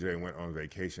and CJ went on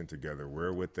vacation together,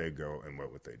 where would they go and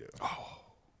what would they do? Oh,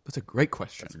 that's a great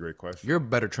question. That's a great question. You're a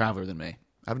better traveler than me.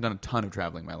 I haven't done a ton of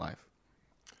traveling in my life.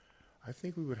 I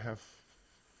think we would have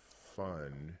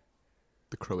fun.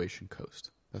 The Croatian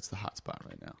coast. That's the hot spot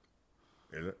right now.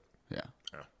 Is it? Yeah.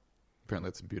 Oh. Apparently,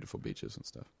 it's some beautiful beaches and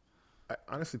stuff. I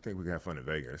honestly think we can have fun in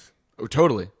Vegas. Oh,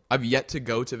 totally. I've yet to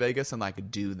go to Vegas and like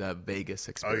do the Vegas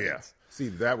Oh, experience. yeah. See,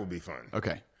 that would be fun.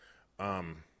 Okay.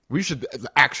 We should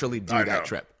actually do I that know.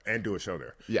 trip. And do a show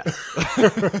there. Yeah.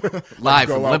 Live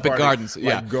Go from out Olympic party, Gardens. Like,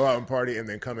 Yeah. go out and party and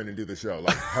then come in and do the show.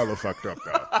 Like, hella fucked up,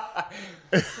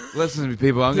 though. Listen to me,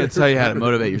 people. I'm going to tell you how to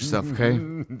motivate yourself, okay?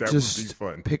 That Just would be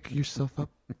fun. pick yourself up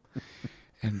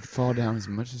and fall down as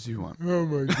much as you want. Oh,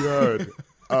 my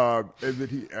God. And then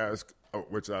he asked,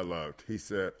 which I loved, he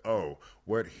said,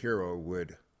 what hero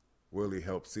would Willie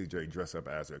help CJ dress up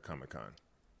as at Comic-Con?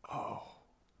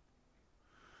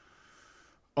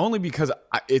 Only because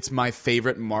it's my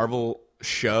favorite Marvel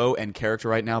show and character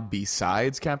right now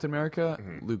besides Captain America,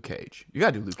 Luke Cage. You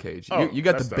got to do Luke Cage. You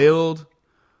got the dope. build.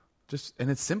 And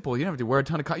it's simple. You don't have to wear a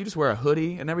ton of you just wear a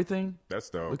hoodie and everything. That's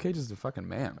dope. Luke Cage is the fucking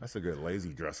man. That's a good lazy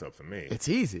dress up for me. It's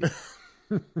easy.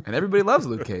 And everybody loves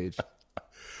Luke Cage.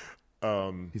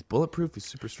 He's bulletproof. He's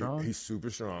super strong. He's super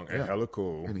strong and hella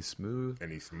cool. And he's smooth.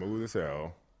 And he's smooth as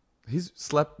hell. He's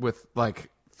slept with like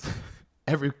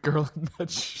every girl in that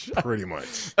show. Pretty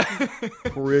much.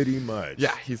 Pretty much.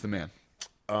 Yeah, he's the man.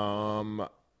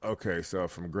 Okay, so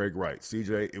from Greg Wright,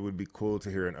 CJ, it would be cool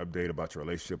to hear an update about your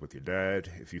relationship with your dad,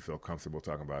 if you feel comfortable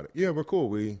talking about it. Yeah, we're cool.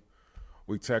 We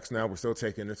text now. We're still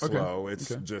taking it slow.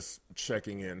 It's just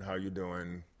checking in. How you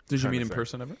doing? Did you meet in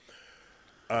person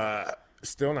ever?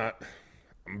 Still not.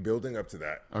 I'm building up to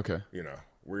that. Okay. You know,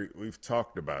 we've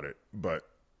talked about it, but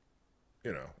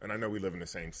you know, and I know we live in the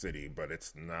same city, but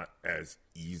it's not as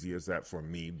easy as that for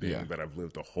me, being that I've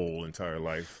lived a whole entire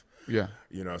life. Yeah.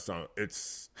 You know, so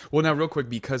it's... Well, now, real quick,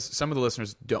 because some of the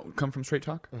listeners don't come from Straight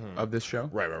Talk of this show.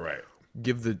 Right.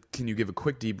 Can you give a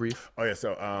quick debrief? Oh, yeah.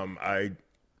 So I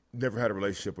never had a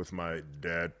relationship with my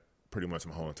dad pretty much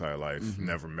my whole entire life.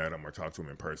 Never met him or talked to him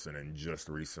in person. And just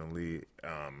recently,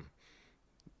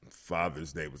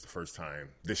 Father's Day was the first time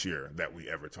this year that we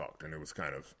ever talked. And it was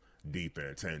kind of deep and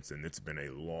intense. And it's been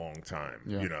a long time,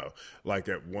 you know. Like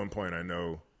at one point, I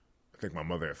think my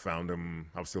mother had found him.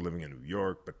 I was still living in New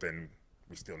York, but then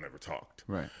we still never talked.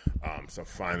 Right. So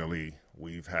finally,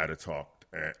 we've had a talk,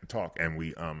 and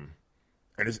we and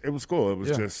it was cool. It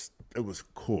was it was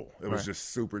cool. It was just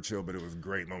super chill, but it was a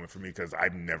great moment for me because I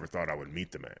never thought I would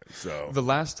meet the man. So the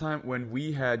last time when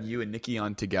we had you and Nikki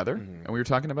on together and we were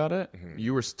talking about it,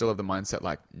 you were still of the mindset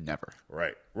like never.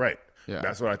 Right. Yeah.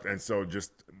 That's what and so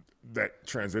just that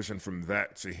transition from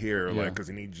that to here, like, because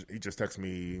he just texted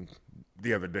me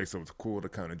the other day, so it's cool to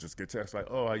kind of just get text like,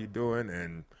 "Oh, how you doing?"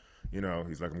 And you know,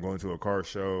 he's like, "I'm going to a car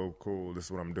show. Cool. This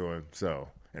is what I'm doing." So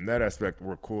in that aspect,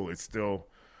 we're cool. It's still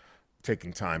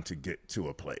taking time to get to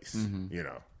a place. You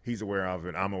know, he's aware of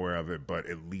it. I'm aware of it. But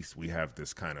at least we have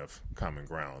this kind of common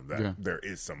ground that there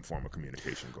is some form of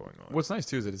communication going on. What's nice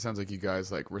too is that it sounds like you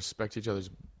guys like respect each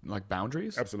other's like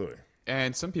boundaries. Absolutely.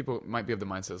 And some people might be of the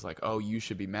mindset is like, "Oh, you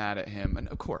should be mad at him," and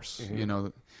of course, you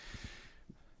know.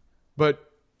 But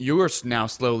you are now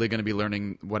slowly going to be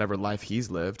learning whatever life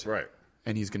he's lived, right?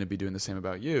 And he's going to be doing the same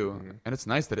about you. And it's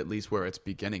nice that at least where it's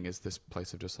beginning is this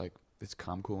place of just like it's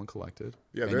calm, cool, and collected.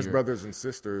 Yeah, and there's brothers and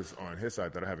sisters on his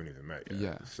side that I haven't even met yet.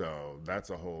 Yeah. So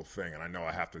that's a whole thing, and I know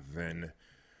I have to then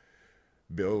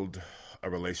build a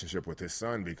relationship with his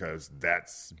son because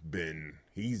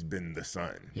he's been the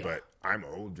son, but I'm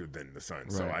older than the son,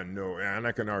 so I know, and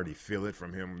I can already feel it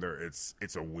from him.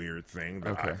 It's a weird thing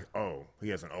that he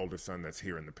has an older son that's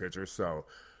here in the picture, so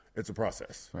it's a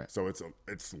process. Right. So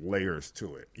it's layers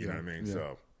to it. You know what I mean? Yeah.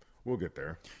 So we'll get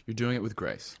there. You're doing it with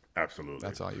grace. Absolutely.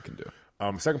 That's all you can do.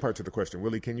 Second part to the question,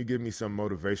 Willie, can you give me some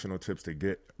motivational tips to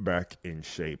get back in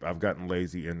shape? I've gotten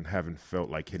lazy and haven't felt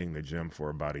like hitting the gym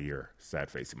for about a year. Sad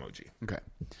face emoji. Okay.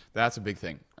 That's a big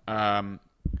thing.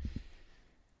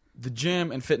 the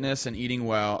gym and fitness and eating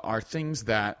well are things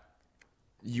that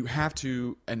you have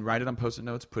to, and write it on Post-it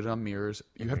notes, put it on mirrors.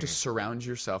 You have to surround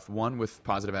yourself, one, with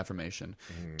positive affirmation,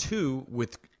 two,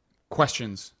 with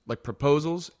questions, like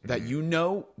proposals that you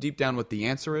know deep down what the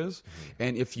answer is.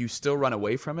 And if you still run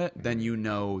away from it, then you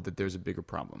know that there's a bigger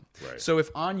problem. Right. So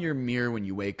if on your mirror when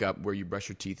you wake up, where you brush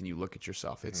your teeth and you look at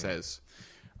yourself, it says,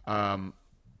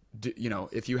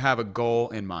 if you have a goal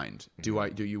in mind, do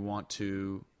you want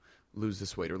to lose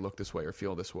this weight or look this way or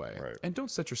feel this way? Right. And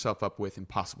don't set yourself up with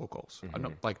impossible goals.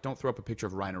 Don't throw up a picture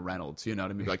of Ryan Reynolds,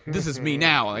 and be like, this is me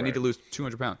now. I need to lose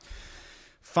 200 pounds.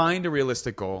 Find a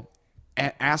realistic goal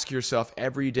and ask yourself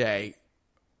every day,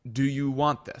 do you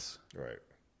want this? Right.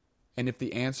 And if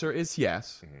the answer is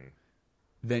yes,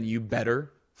 then you better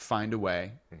find a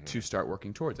way to start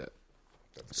working towards it.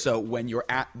 So when you're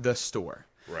at the store,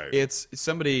 it's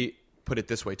somebody put it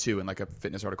this way too, in like a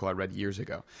fitness article I read years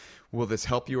ago. Will this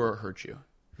help you or hurt you?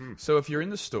 So if you're in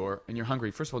the store and you're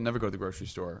hungry, first of all, never go to the grocery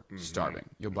store starving.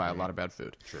 You'll buy a lot of bad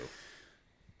food. True.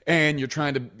 And you're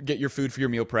trying to get your food for your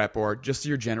meal prep or just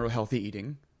your general healthy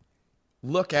eating.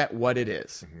 Look at what it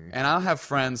is. And I'll have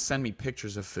friends send me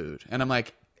pictures of food. And I'm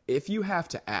like, if you have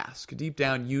to ask, deep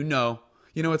down,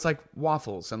 it's like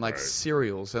waffles and like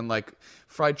cereals and like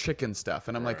fried chicken stuff.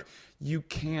 And I'm like, you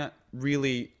can't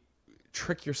really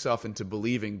trick yourself into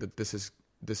believing that this is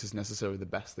necessarily the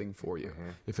best thing for you.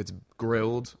 If it's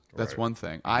grilled, that's one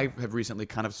thing. I have recently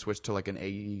kind of switched to like an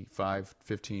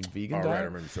 85-15 vegan diet. I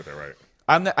remember you said that right.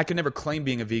 I can never claim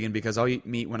being a vegan because I'll eat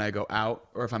meat when I go out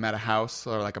or if I'm at a house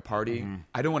or like a party.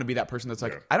 I don't want to be that person that's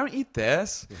like, I don't eat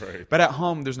this. Right. But at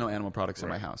home, there's no animal products in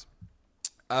my house.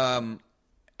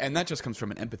 And that just comes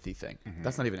from an empathy thing.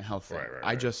 That's not even a health thing.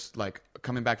 I just, like,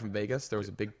 coming back from Vegas, there was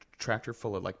a big tractor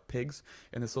full of, like, pigs,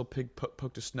 and this little pig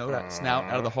poked a snout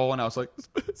out of the hole, and I was like,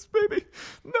 this baby,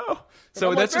 no.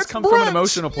 So that's just come from an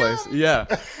emotional place. Yeah.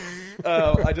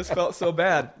 I just felt so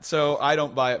bad. So I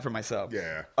don't buy it for myself.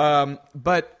 Yeah.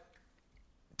 But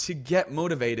to get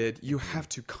motivated, you have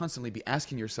to constantly be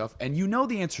asking yourself, and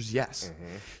the answer is yes.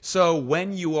 So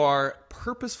when you are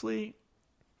purposefully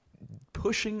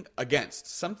pushing against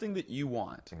something that you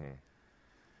want,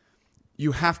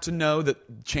 you have to know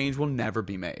that change will never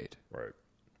be made. Right.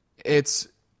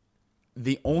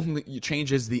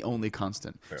 Change is the only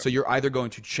constant. Yeah. So you're either going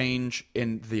to change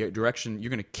in the direction, you're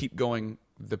going to keep going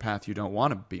the path you don't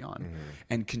want to be on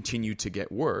and continue to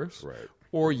get worse,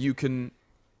 or you can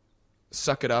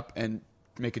suck it up and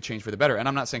make a change for the better. And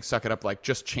I'm not saying suck it up like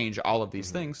just change all of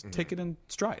these things. Take it in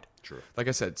stride. True. Like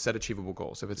I said, set achievable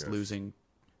goals. If it's losing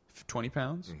 20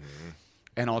 pounds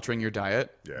and altering your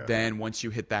diet, then once you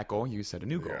hit that goal, you set a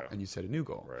new goal and you set a new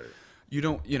goal. Right. You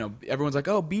don't, everyone's like,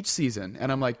 oh, beach season.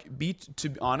 And I'm like, to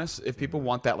be honest, if people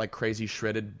want that like crazy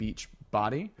shredded beach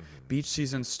body, beach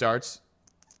season starts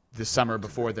the summer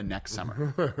before the next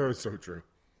summer. So true.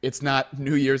 It's not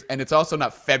New Year's, and it's also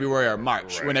not February or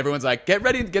March when everyone's like, get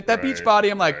ready to get that beach body.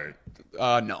 I'm like,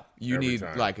 no, you need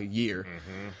like a year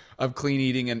of clean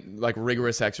eating and like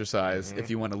rigorous exercise if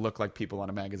you want to look like people on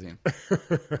a magazine.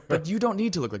 But you don't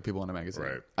need to look like people on a magazine.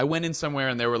 Right. I went in somewhere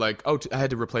and they were like, oh, I had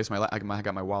to replace I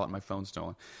got my wallet and my phone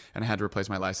stolen, and I had to replace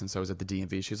my license. So I was at the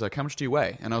DMV. She's like, how much do you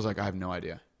weigh? And I was like, I have no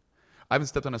idea. I haven't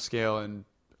stepped on a scale in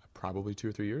probably 2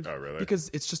 or 3 years. Oh, really? Because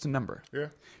it's just a number. Yeah.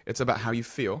 It's about how you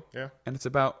feel. Yeah. And it's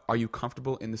about, are you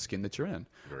comfortable in the skin that you're in?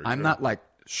 I'm not like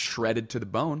shredded to the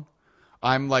bone.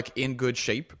 I'm like in good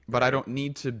shape, but I don't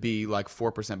need to be like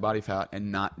 4% body fat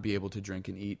and not be able to drink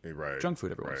and eat junk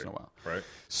food every once in a while. Right.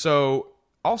 So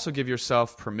also give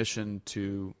yourself permission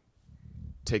to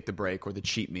take the break or the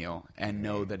cheat meal and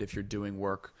know that if you're doing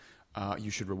work, you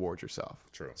should reward yourself.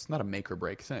 True. It's not a make or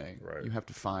break thing. Right. You have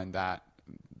to find that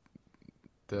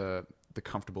the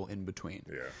comfortable in between.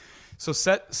 Yeah. So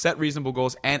set reasonable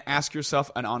goals and ask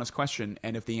yourself an honest question.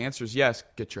 And if the answer is yes,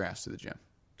 get your ass to the gym.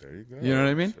 There you go. You know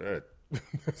what I mean?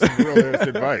 That's real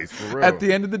advice, for real. At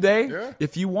the end of the day,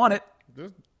 if you want it,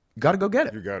 got to go get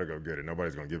it. You got to go get it.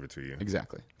 Nobody's going to give it to you.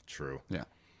 Exactly. True. Yeah.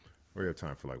 We have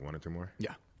time for like 1 or 2 more?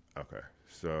 Yeah. Okay.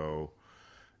 So,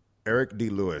 Eric D.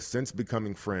 Lewis, since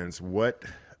becoming friends, what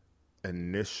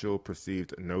initial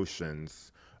perceived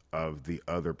notions of the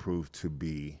other proved to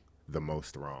be the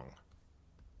most wrong?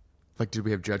 Like, did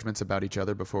we have judgments about each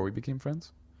other before we became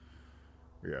friends?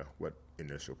 Yeah. What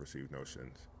initial perceived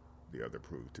notions the other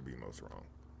proved to be most wrong?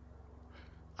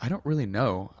 I don't really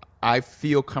know. I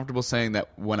feel comfortable saying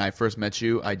that when I first met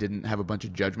you, I didn't have a bunch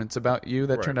of judgments about you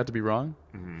that turned out to be wrong.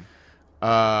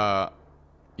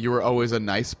 You were always a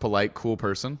nice, polite, cool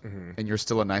person, and you're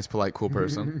still a nice, polite, cool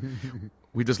person.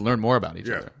 We just learned more about each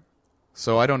other.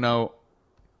 So I don't know.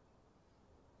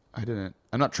 I'm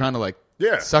not trying to like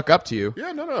suck up to you.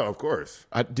 Yeah, no, of course.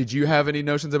 Did you have any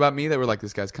notions about me that were like,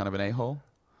 this guy's kind of an a-hole?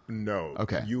 No.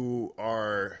 Okay. You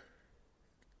are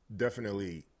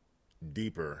definitely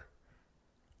deeper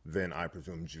than I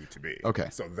presumed you to be. Okay.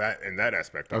 So that in that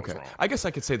aspect, I was wrong. I guess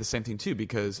I could say the same thing too,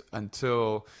 because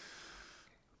until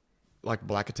like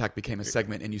Black Attack became a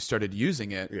segment and you started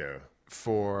using it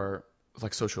for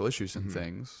like social issues and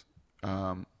things,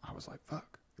 I was like,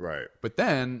 fuck. Right. But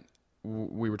then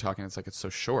we were talking, it's like it's so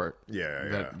short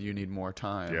that you need more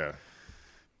time. Yeah.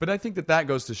 But I think that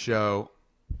goes to show,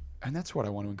 and that's what I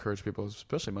want to encourage people,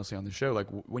 especially mostly on the show, like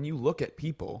when you look at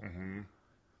people,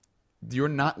 you're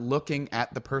not looking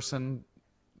at the person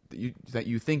that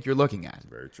you think you're looking at.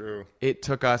 Very true. It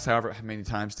took us however many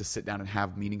times to sit down and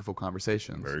have meaningful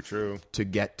conversations. Very true. To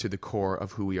get to the core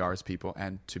of who we are as people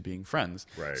and to being friends.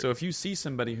 Right. So if you see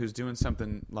somebody who's doing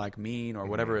something like mean or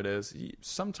whatever it is, you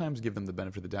sometimes give them the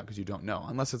benefit of the doubt because you don't know.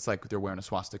 Unless it's like they're wearing a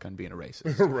swastika and being a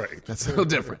racist. Right. That's a little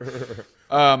different.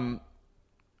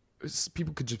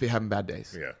 People could just be having bad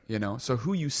days. Yeah. You know? So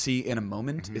who you see in a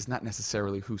moment is not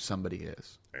necessarily who somebody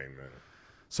is. Amen.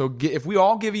 So if we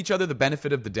all give each other the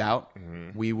benefit of the doubt,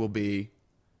 we will be,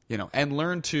 and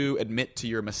learn to admit to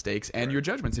your mistakes and your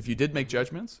judgments. If you did make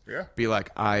judgments, be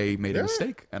like, I made a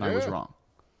mistake and I was wrong.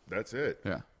 That's it.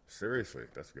 Yeah. Seriously,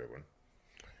 that's a good one.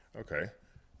 Okay.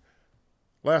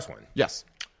 Last one. Yes.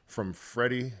 From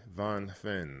Freddie Von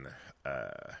Finn.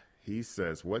 He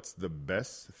says, what's the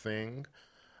best thing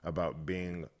about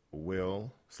being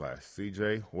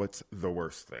Will/CJ? What's the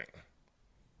worst thing?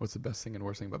 What's the best thing and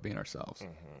worst thing about being ourselves?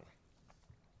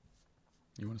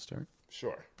 You want to start?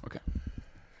 Sure. Okay.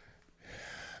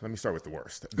 Let me start with the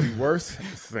worst. The worst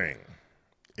thing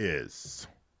is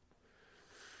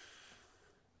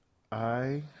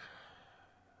I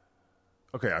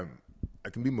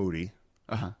can be moody.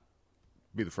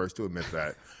 Be the first to admit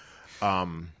that.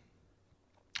 I'm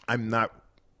not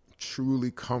truly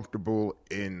comfortable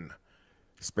in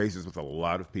spaces with a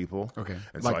lot of people. Okay.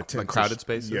 And like, so I tend crowded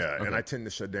spaces? Yeah, and I tend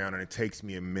to shut down, and it takes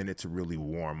me a minute to really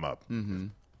warm up.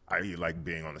 I like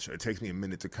being on the show. It takes me a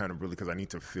minute to kind of really, because I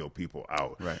need to feel people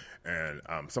out. Right. And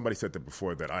somebody said that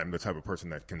before, that I'm the type of person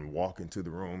that can walk into the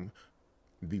room,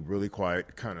 be really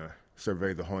quiet, kind of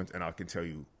survey the haunts, and I can tell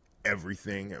you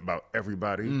everything about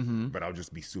everybody, but I'll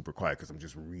just be super quiet because I'm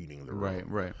just reading the room.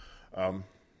 Right.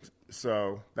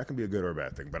 So that can be a good or a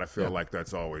bad thing, but I feel like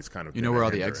that's always kind of... You know where all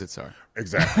the exits are.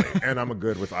 Exactly. And I'm a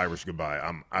good with Irish goodbye.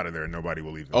 I'm out of there. Nobody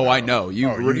will even know. I know. You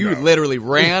know. literally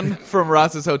ran from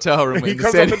Ross's hotel room. He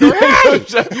comes up the door. Hey!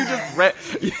 You just ran.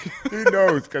 He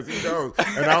knows, because he knows.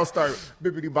 And I'll start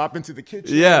bippity-bop into the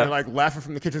kitchen. Yeah. And like laughing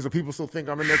from the kitchen so people still think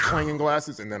I'm in there clanging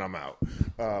glasses, and then I'm out.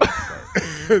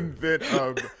 And then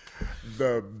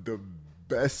the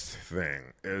best thing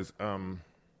is,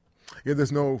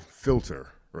 there's no filter.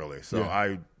 Really.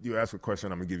 So you ask a question,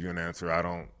 I'm gonna give you an answer. I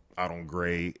don't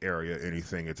gray area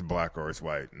anything. It's black or it's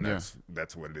white. And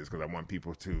that's what it is, because I want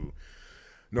people to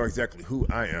know exactly who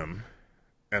I am,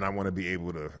 and I want to be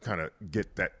able to kind of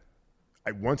get that.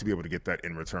 I want to be able to get that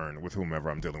in return with whomever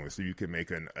I'm dealing with, so you can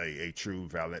make a true,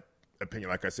 valid opinion.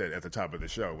 Like I said at the top of the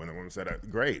show, when the woman said,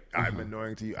 great, I'm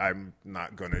annoying to you, I'm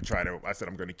not going to try to, I said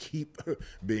I'm going to keep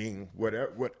being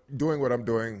doing what I'm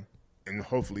doing and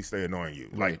hopefully stay annoying you.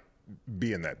 Right. Like,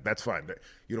 be in that. That's fine.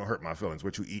 You don't hurt my feelings.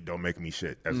 What you eat don't make me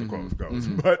shit, as the quote goes.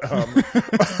 But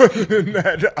other than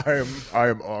that, I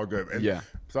am all good. And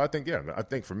so I think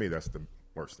for me that's the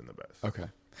worst and the best. Okay.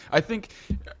 I think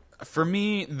for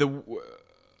me the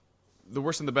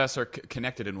worst and the best are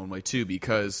connected in one way too,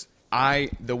 because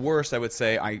the worst, I would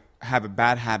say, I have a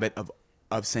bad habit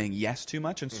of saying yes too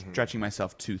much and stretching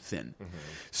myself too thin.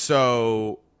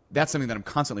 So that's something that I'm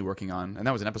constantly working on, and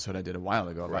that was an episode I did a while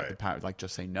ago about the power, like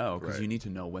just say no, because you need to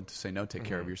know when to say no, take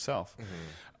care of yourself,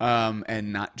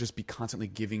 and not just be constantly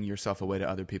giving yourself away to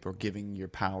other people or giving your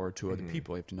power to other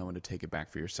people. You have to know when to take it back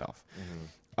for yourself.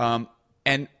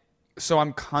 And so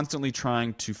I'm constantly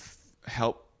trying to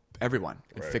help everyone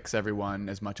and fix everyone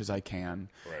as much as I can.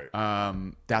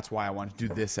 That's why I wanted to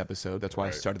do this episode. That's why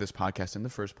I started this podcast in the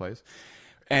first place.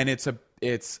 And it's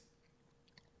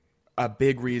a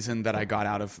big reason that I got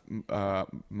out of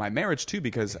my marriage too,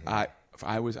 because I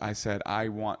said I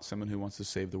want someone who wants to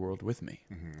save the world with me,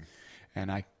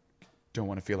 and I don't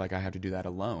want to feel like I have to do that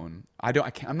alone.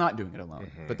 I'm not doing it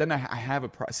alone. But then I have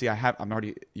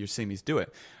you're seeing me do it.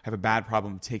 I have a bad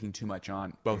problem of taking too much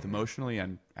on, both emotionally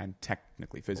and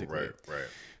technically, physically. Right.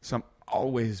 So I'm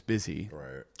always busy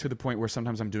to the point where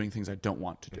sometimes I'm doing things I don't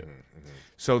want to do.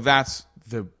 So that's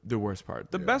the worst part.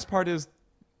 The best part is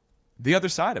the other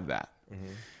side of that.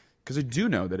 because I do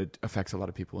know that it affects a lot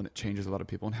of people and it changes a lot of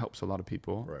people and helps a lot of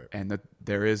people. Right. And that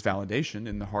there is validation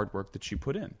in the hard work that you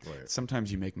put in. Right.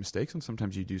 Sometimes you make mistakes and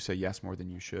sometimes you do say yes more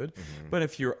than you should. But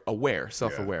if you're aware,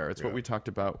 self-aware, it's what we talked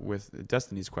about with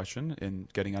Destiny's question in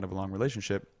getting out of a long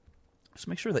relationship. Just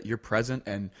make sure that you're present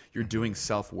and you're doing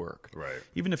self-work. Right.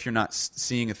 Even if you're not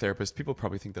seeing a therapist, people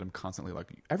probably think that I'm constantly like,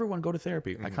 everyone go to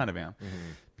therapy. I kind of am.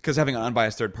 Because having an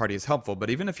unbiased third party is helpful. But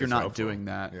even if you're not doing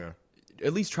that,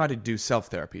 at least try to do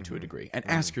self-therapy to a degree. And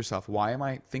ask yourself, why am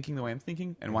I thinking the way I'm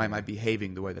thinking? And why am I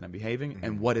behaving the way that I'm behaving?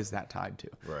 And what is that tied to?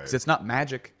 Because it's not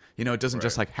magic. You know, it doesn't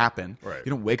just like happen. You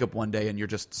don't wake up one day and you're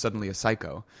just suddenly a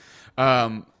psycho.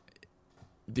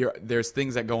 There's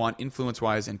things that go on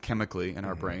influence-wise and chemically in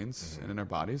our brains and in our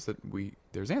bodies that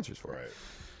there's answers for.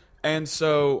 And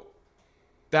so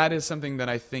that is something that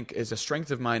I think is a strength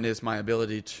of mine, is my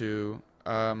ability to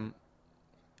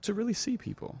really see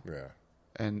people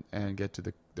and get to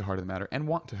the heart of the matter and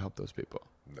want to help those people.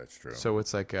 That's true. So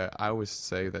it's like I always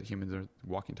say that humans are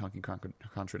walking, talking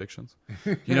contradictions.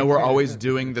 You know, we're always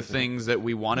doing the things that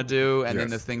we want to do, and then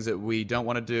the things that we don't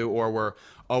want to do, or we're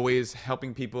always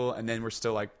helping people, and then we're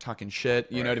still like talking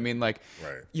shit. You know what I mean? Like,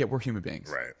 yeah, we're human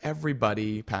beings.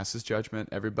 Everybody passes judgment.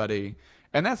 Everybody.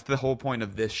 And that's the whole point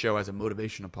of this show as a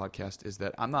motivational podcast, is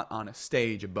that I'm not on a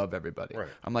stage above everybody.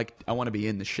 I'm like, I want to be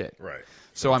in the shit.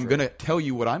 So I'm going to tell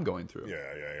you what I'm going through.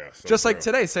 So just like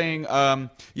today saying,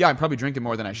 yeah, I'm probably drinking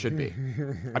more than I should be.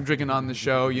 I'm drinking on the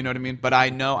show, you know what I mean? But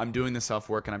I know I'm doing the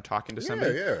self-work and I'm talking to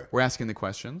somebody. We're asking the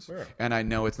questions. And I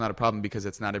know it's not a problem because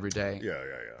it's not every day.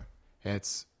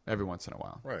 It's every once in a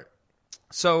while.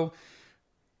 So,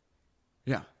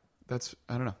 yeah.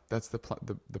 I don't know. That's the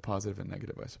positive and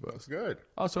negative, I suppose. That's good.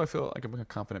 Also, I feel like I'm a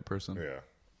confident person.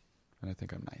 And I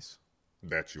think I'm nice.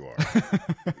 That you are.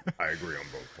 I agree on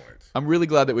both points. I'm really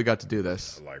glad that we got to do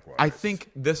this. Likewise. I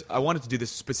think I wanted to do this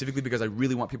specifically because I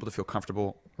really want people to feel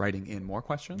comfortable writing in more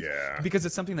questions. Because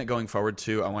it's something that going forward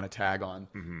to, I want to tag on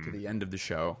to the end of the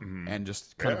show and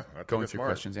just kind of going through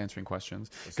questions, answering questions.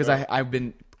 Because I've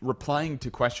been replying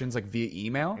to questions like via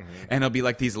email, and it'll be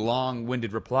like these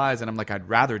long-winded replies, and I'm like, I'd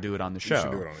rather do it on the show. You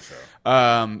should do it on the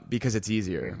show. Because it's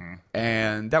easier.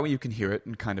 And that way you can hear it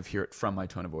and kind of hear it from my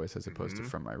tone of voice as opposed to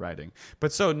from my writing.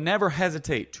 But so never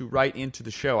hesitate to write into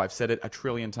the show. I've said it a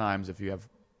trillion times. If you have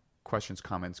questions,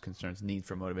 comments, concerns, need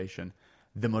for motivation,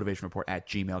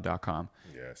 themotivationreport@gmail.com.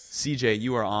 Yes. CJ,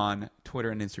 you are on Twitter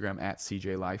and Instagram at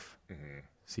CJLife.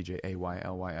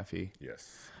 CJAYLYFE.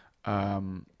 Yes.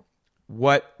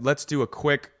 Let's do a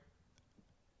quick,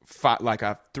 like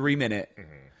a 3-minute.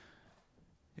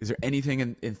 Is there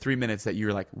anything in 3 minutes that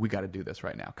you're like, we got to do this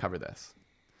right now? Cover this.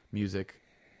 Music,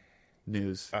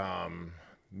 news.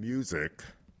 Music.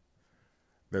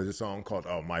 There's a song called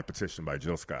My Petition by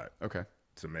Jill Scott. Okay.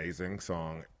 It's an amazing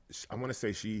song. I want to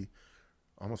say she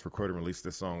almost recorded and released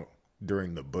this song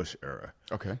during the Bush era.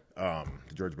 Okay. The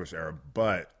George Bush era.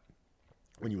 But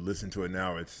when you listen to it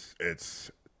now, it's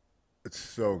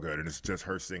so good. And it's just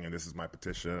her singing, "This is my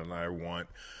petition, and I want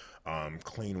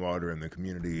clean water in the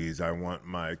communities. I want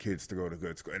my kids to go to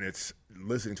good school." And it's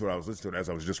listening to it. I was listening to it as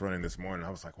I was just running this morning. I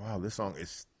was like, wow, this song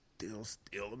is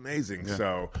still amazing.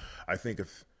 So I think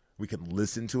if we can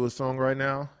listen to a song right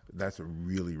now, that's a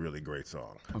really, really great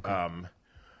song. Okay.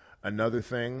 Another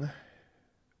thing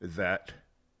that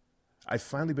I've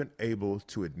finally been able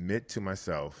to admit to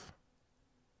myself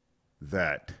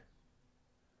that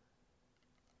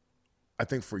I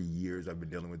think for years I've been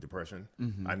dealing with depression.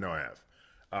 I know I have.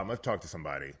 I've talked to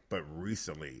somebody, but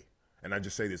recently, and I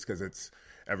just say this because it's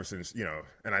ever since,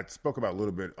 and I spoke about a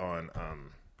little bit on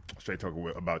Straight Talk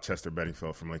about Chester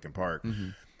Benningfield from Linkin Park.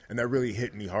 And that really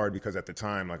hit me hard because at the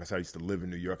time, like I said, I used to live in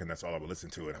New York and that's all I would listen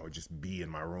to. And I would just be in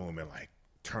my room and like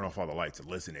turn off all the lights and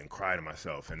listen and cry to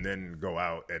myself and then go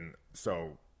out. And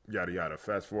so yada, yada.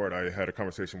 Fast forward, I had a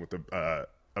conversation with a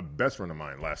best friend of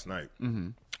mine last night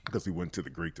because we went to the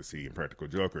Greek to see Impractical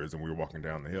Jokers and we were walking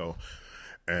down the hill.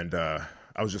 And I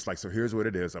was just like, so here's what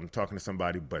it is. I'm talking to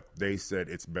somebody, but they said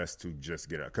it's best to just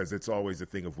get out. Because it's always the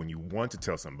thing of when you want to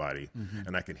tell somebody,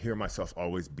 and I can hear myself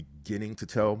always beginning to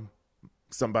tell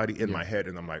somebody in my head,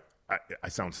 and I'm like, I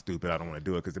sound stupid. I don't want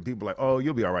to do it. Because the people are like, oh,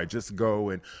 you'll be all right. Just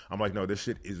go. And I'm like, no, this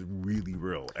shit is really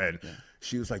real. And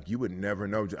she was like, you would never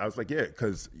know. I was like, yeah,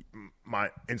 because my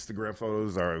Instagram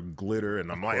photos are glitter. And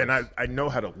I'm like, and I know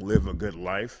how to live a good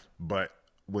life. But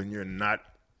when you're not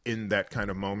in that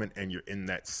kind of moment and you're in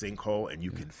that sinkhole and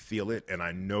you can feel it, and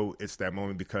I know it's that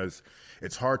moment because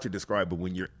it's hard to describe, but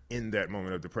when you're in that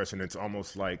moment of depression, it's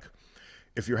almost like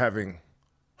if you're having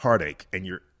heartache and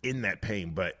you're in that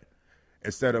pain, but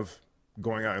instead of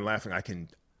going out and laughing, I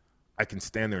I can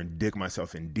stand there and dig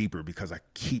myself in deeper because I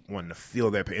keep wanting to feel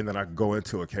that pain. And then I go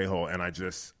into a K-hole and I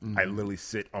just, I literally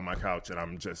sit on my couch and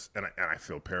I'm just, and I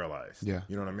feel paralyzed. Yeah.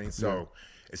 You know what I mean? So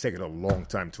it's taken a long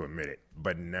time to admit it.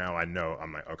 But now I know,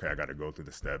 I'm like, okay, I got to go through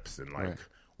the steps and like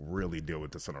really deal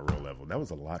with this on a real level. That was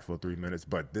a lot for 3 minutes,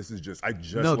 but this is just, I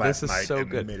just last night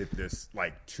admitted this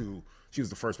like to, she was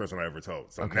the first person I ever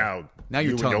told. So now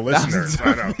you're telling your listeners,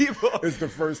 thousands I know. of people. It's the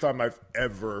first time I've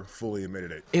ever fully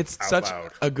admitted it. It's out such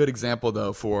loud. a good example,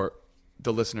 though, for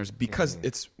the listeners because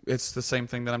it's the same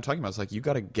thing that I'm talking about. It's like you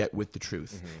got to get with the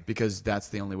truth because that's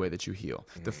the only way that you heal.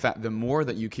 The more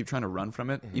that you keep trying to run from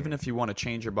it, even if you want to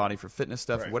change your body for fitness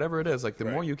stuff, whatever it is, like the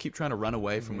more you keep trying to run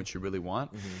away from what you really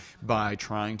want by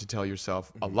trying to tell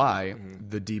yourself a lie,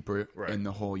 the deeper in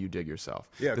the hole you dig yourself.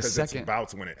 Yeah, because it's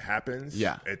about when it happens.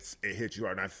 Yeah, it hits you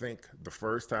hard. And I think the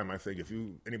first time, if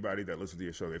anybody that listens to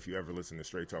your show, if you ever listen to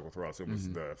Straight Talk with Ross, it was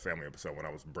the family episode when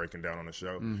I was breaking down on the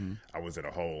show. I was in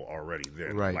a hole already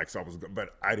then. Like, so I was,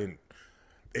 but I didn't.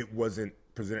 It wasn't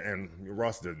presented, and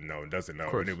Ross doesn't know,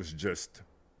 and it was just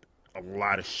a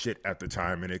lot of shit at the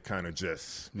time, and it kind of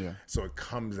just so it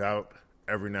comes out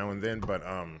every now and then, but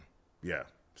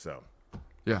so.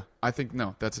 Yeah, I think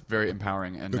that's very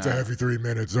empowering, and it's a heavy 3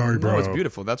 minutes. Sorry, bro. No, it's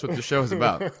beautiful. That's what the show is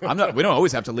about. We don't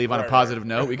always have to leave on a positive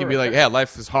note. We can be like, yeah,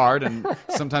 life is hard, and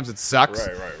sometimes it sucks.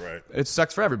 Right. It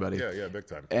sucks for everybody. Yeah, big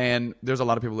time. And there's a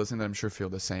lot of people listening that I'm sure feel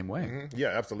the same way. Yeah,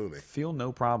 absolutely. Feel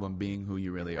no problem being who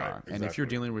you really are. Exactly. And if you're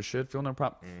dealing with shit, feel no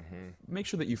problem. Make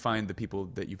sure that you find the people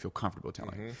that you feel comfortable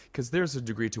telling. Because there's a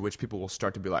degree to which people will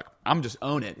start to be like, I'm just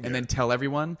own it, and then tell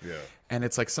everyone. Yeah. And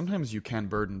it's like sometimes you can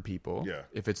burden people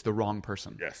if it's the wrong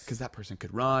person. Yes. Because that person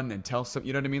could run and tell some,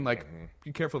 you know what I mean? Like,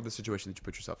 be careful of the situation that you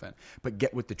put yourself in. But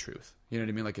get with the truth. You know what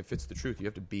I mean? Like, if it's the truth, you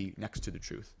have to be next to the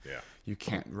truth. Yeah. You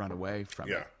can't run away from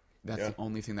it. That's the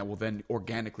only thing that will then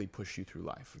organically push you through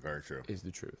life. Very true. Is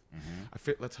the truth.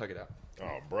 Let's hug it out.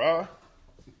 Oh, bruh.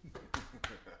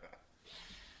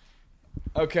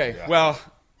 Okay, well,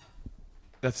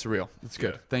 that's real. That's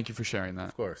good. Thank you for sharing that.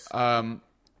 Of course.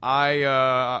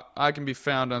 I can be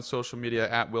found on social media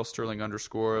at _Will_Sterling_.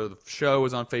 The show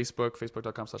is on Facebook,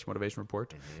 facebook.com/Motivation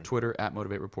Report. Twitter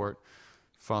 @Motivate Report.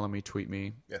 Follow me, tweet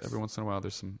me. Yes. Every once in a while,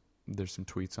 there's some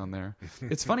tweets on there.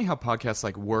 It's funny how podcasts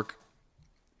like work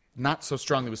not so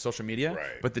strongly with social media,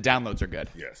 but the downloads are good.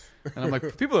 Yes. And I'm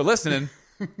like, people are listening.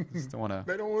 Just don't want to.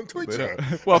 They don't want to tweet you.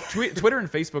 Well, Twitter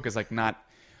and Facebook is like not.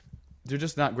 They're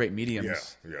just not great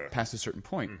mediums past a certain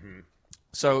point.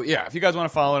 So, if you guys want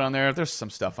to follow it on there, there's some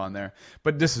stuff on there.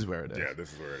 But this is where it is. Yeah,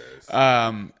 this is where it is.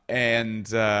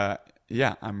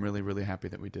 I'm really, really happy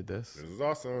that we did this. This is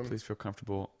awesome. Please feel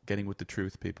comfortable getting with the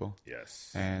truth, people.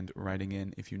 Yes. And writing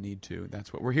in if you need to.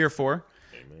 That's what we're here for.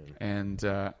 Amen. And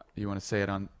you want to say it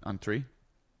on 3?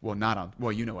 Well, not on.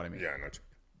 Well, you know what I mean. Yeah, not.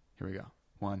 Here we go.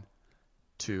 1,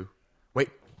 2. Wait.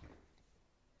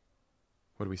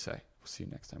 What do we say? We'll see you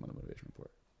next time on the Motivation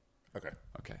Report.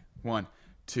 Okay. 1,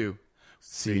 2.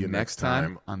 See you next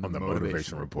time on the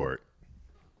Motivation Report.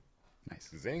 Nice.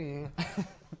 Zing.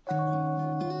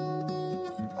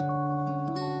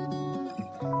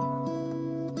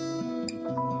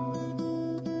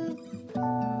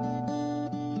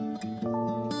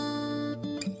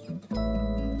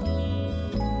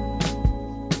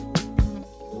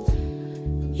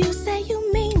 You say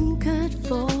you mean good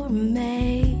for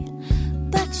me,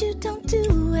 but you don't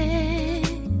do it.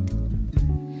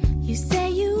 You say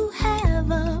you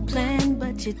have a plan,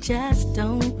 but you just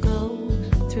don't go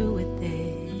through with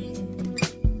it.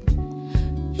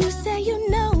 You say you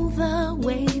know the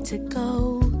way to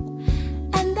go,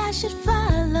 and I should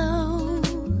follow.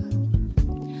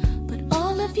 But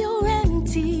all of your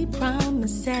empty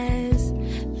promises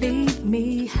leave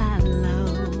me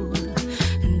hollow.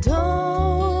 And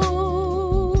oh,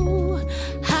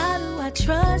 how do I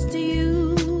trust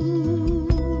you?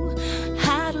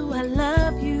 How do I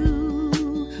love you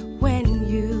when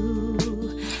you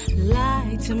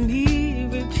lie to me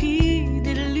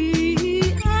repeatedly?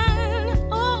 And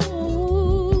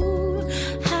oh,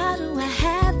 how do I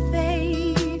have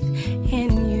faith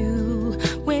in you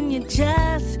when you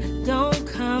just don't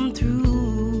come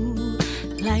through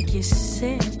like you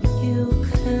said you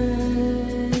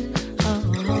could?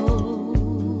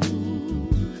 Oh,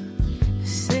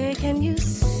 say, can you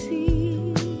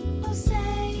see? Oh,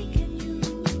 say, can you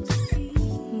see?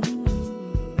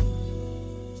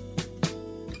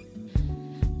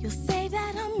 You'll say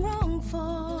that I'm wrong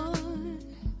for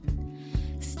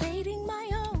stating my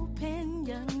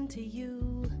opinion to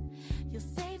you,